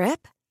next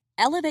trip?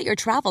 Elevate your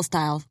travel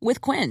style with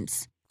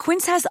Quince.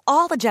 Quince has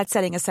all the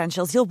jet-setting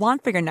essentials you'll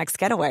want for your next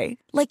getaway,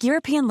 like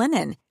European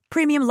linen,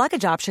 premium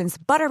luggage options,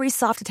 buttery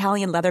soft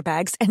Italian leather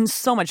bags, and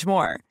so much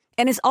more.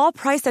 And is all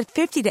priced at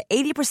 50 to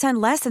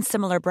 80% less than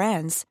similar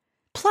brands.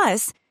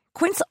 Plus,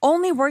 Quince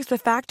only works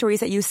with factories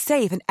that use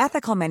safe and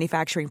ethical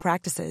manufacturing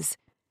practices.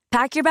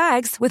 Pack your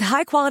bags with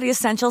high-quality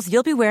essentials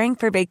you'll be wearing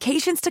for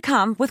vacations to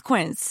come with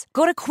Quince.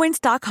 Go to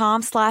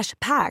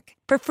quince.com/pack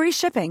for free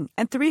shipping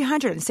and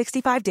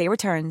 365-day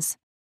returns.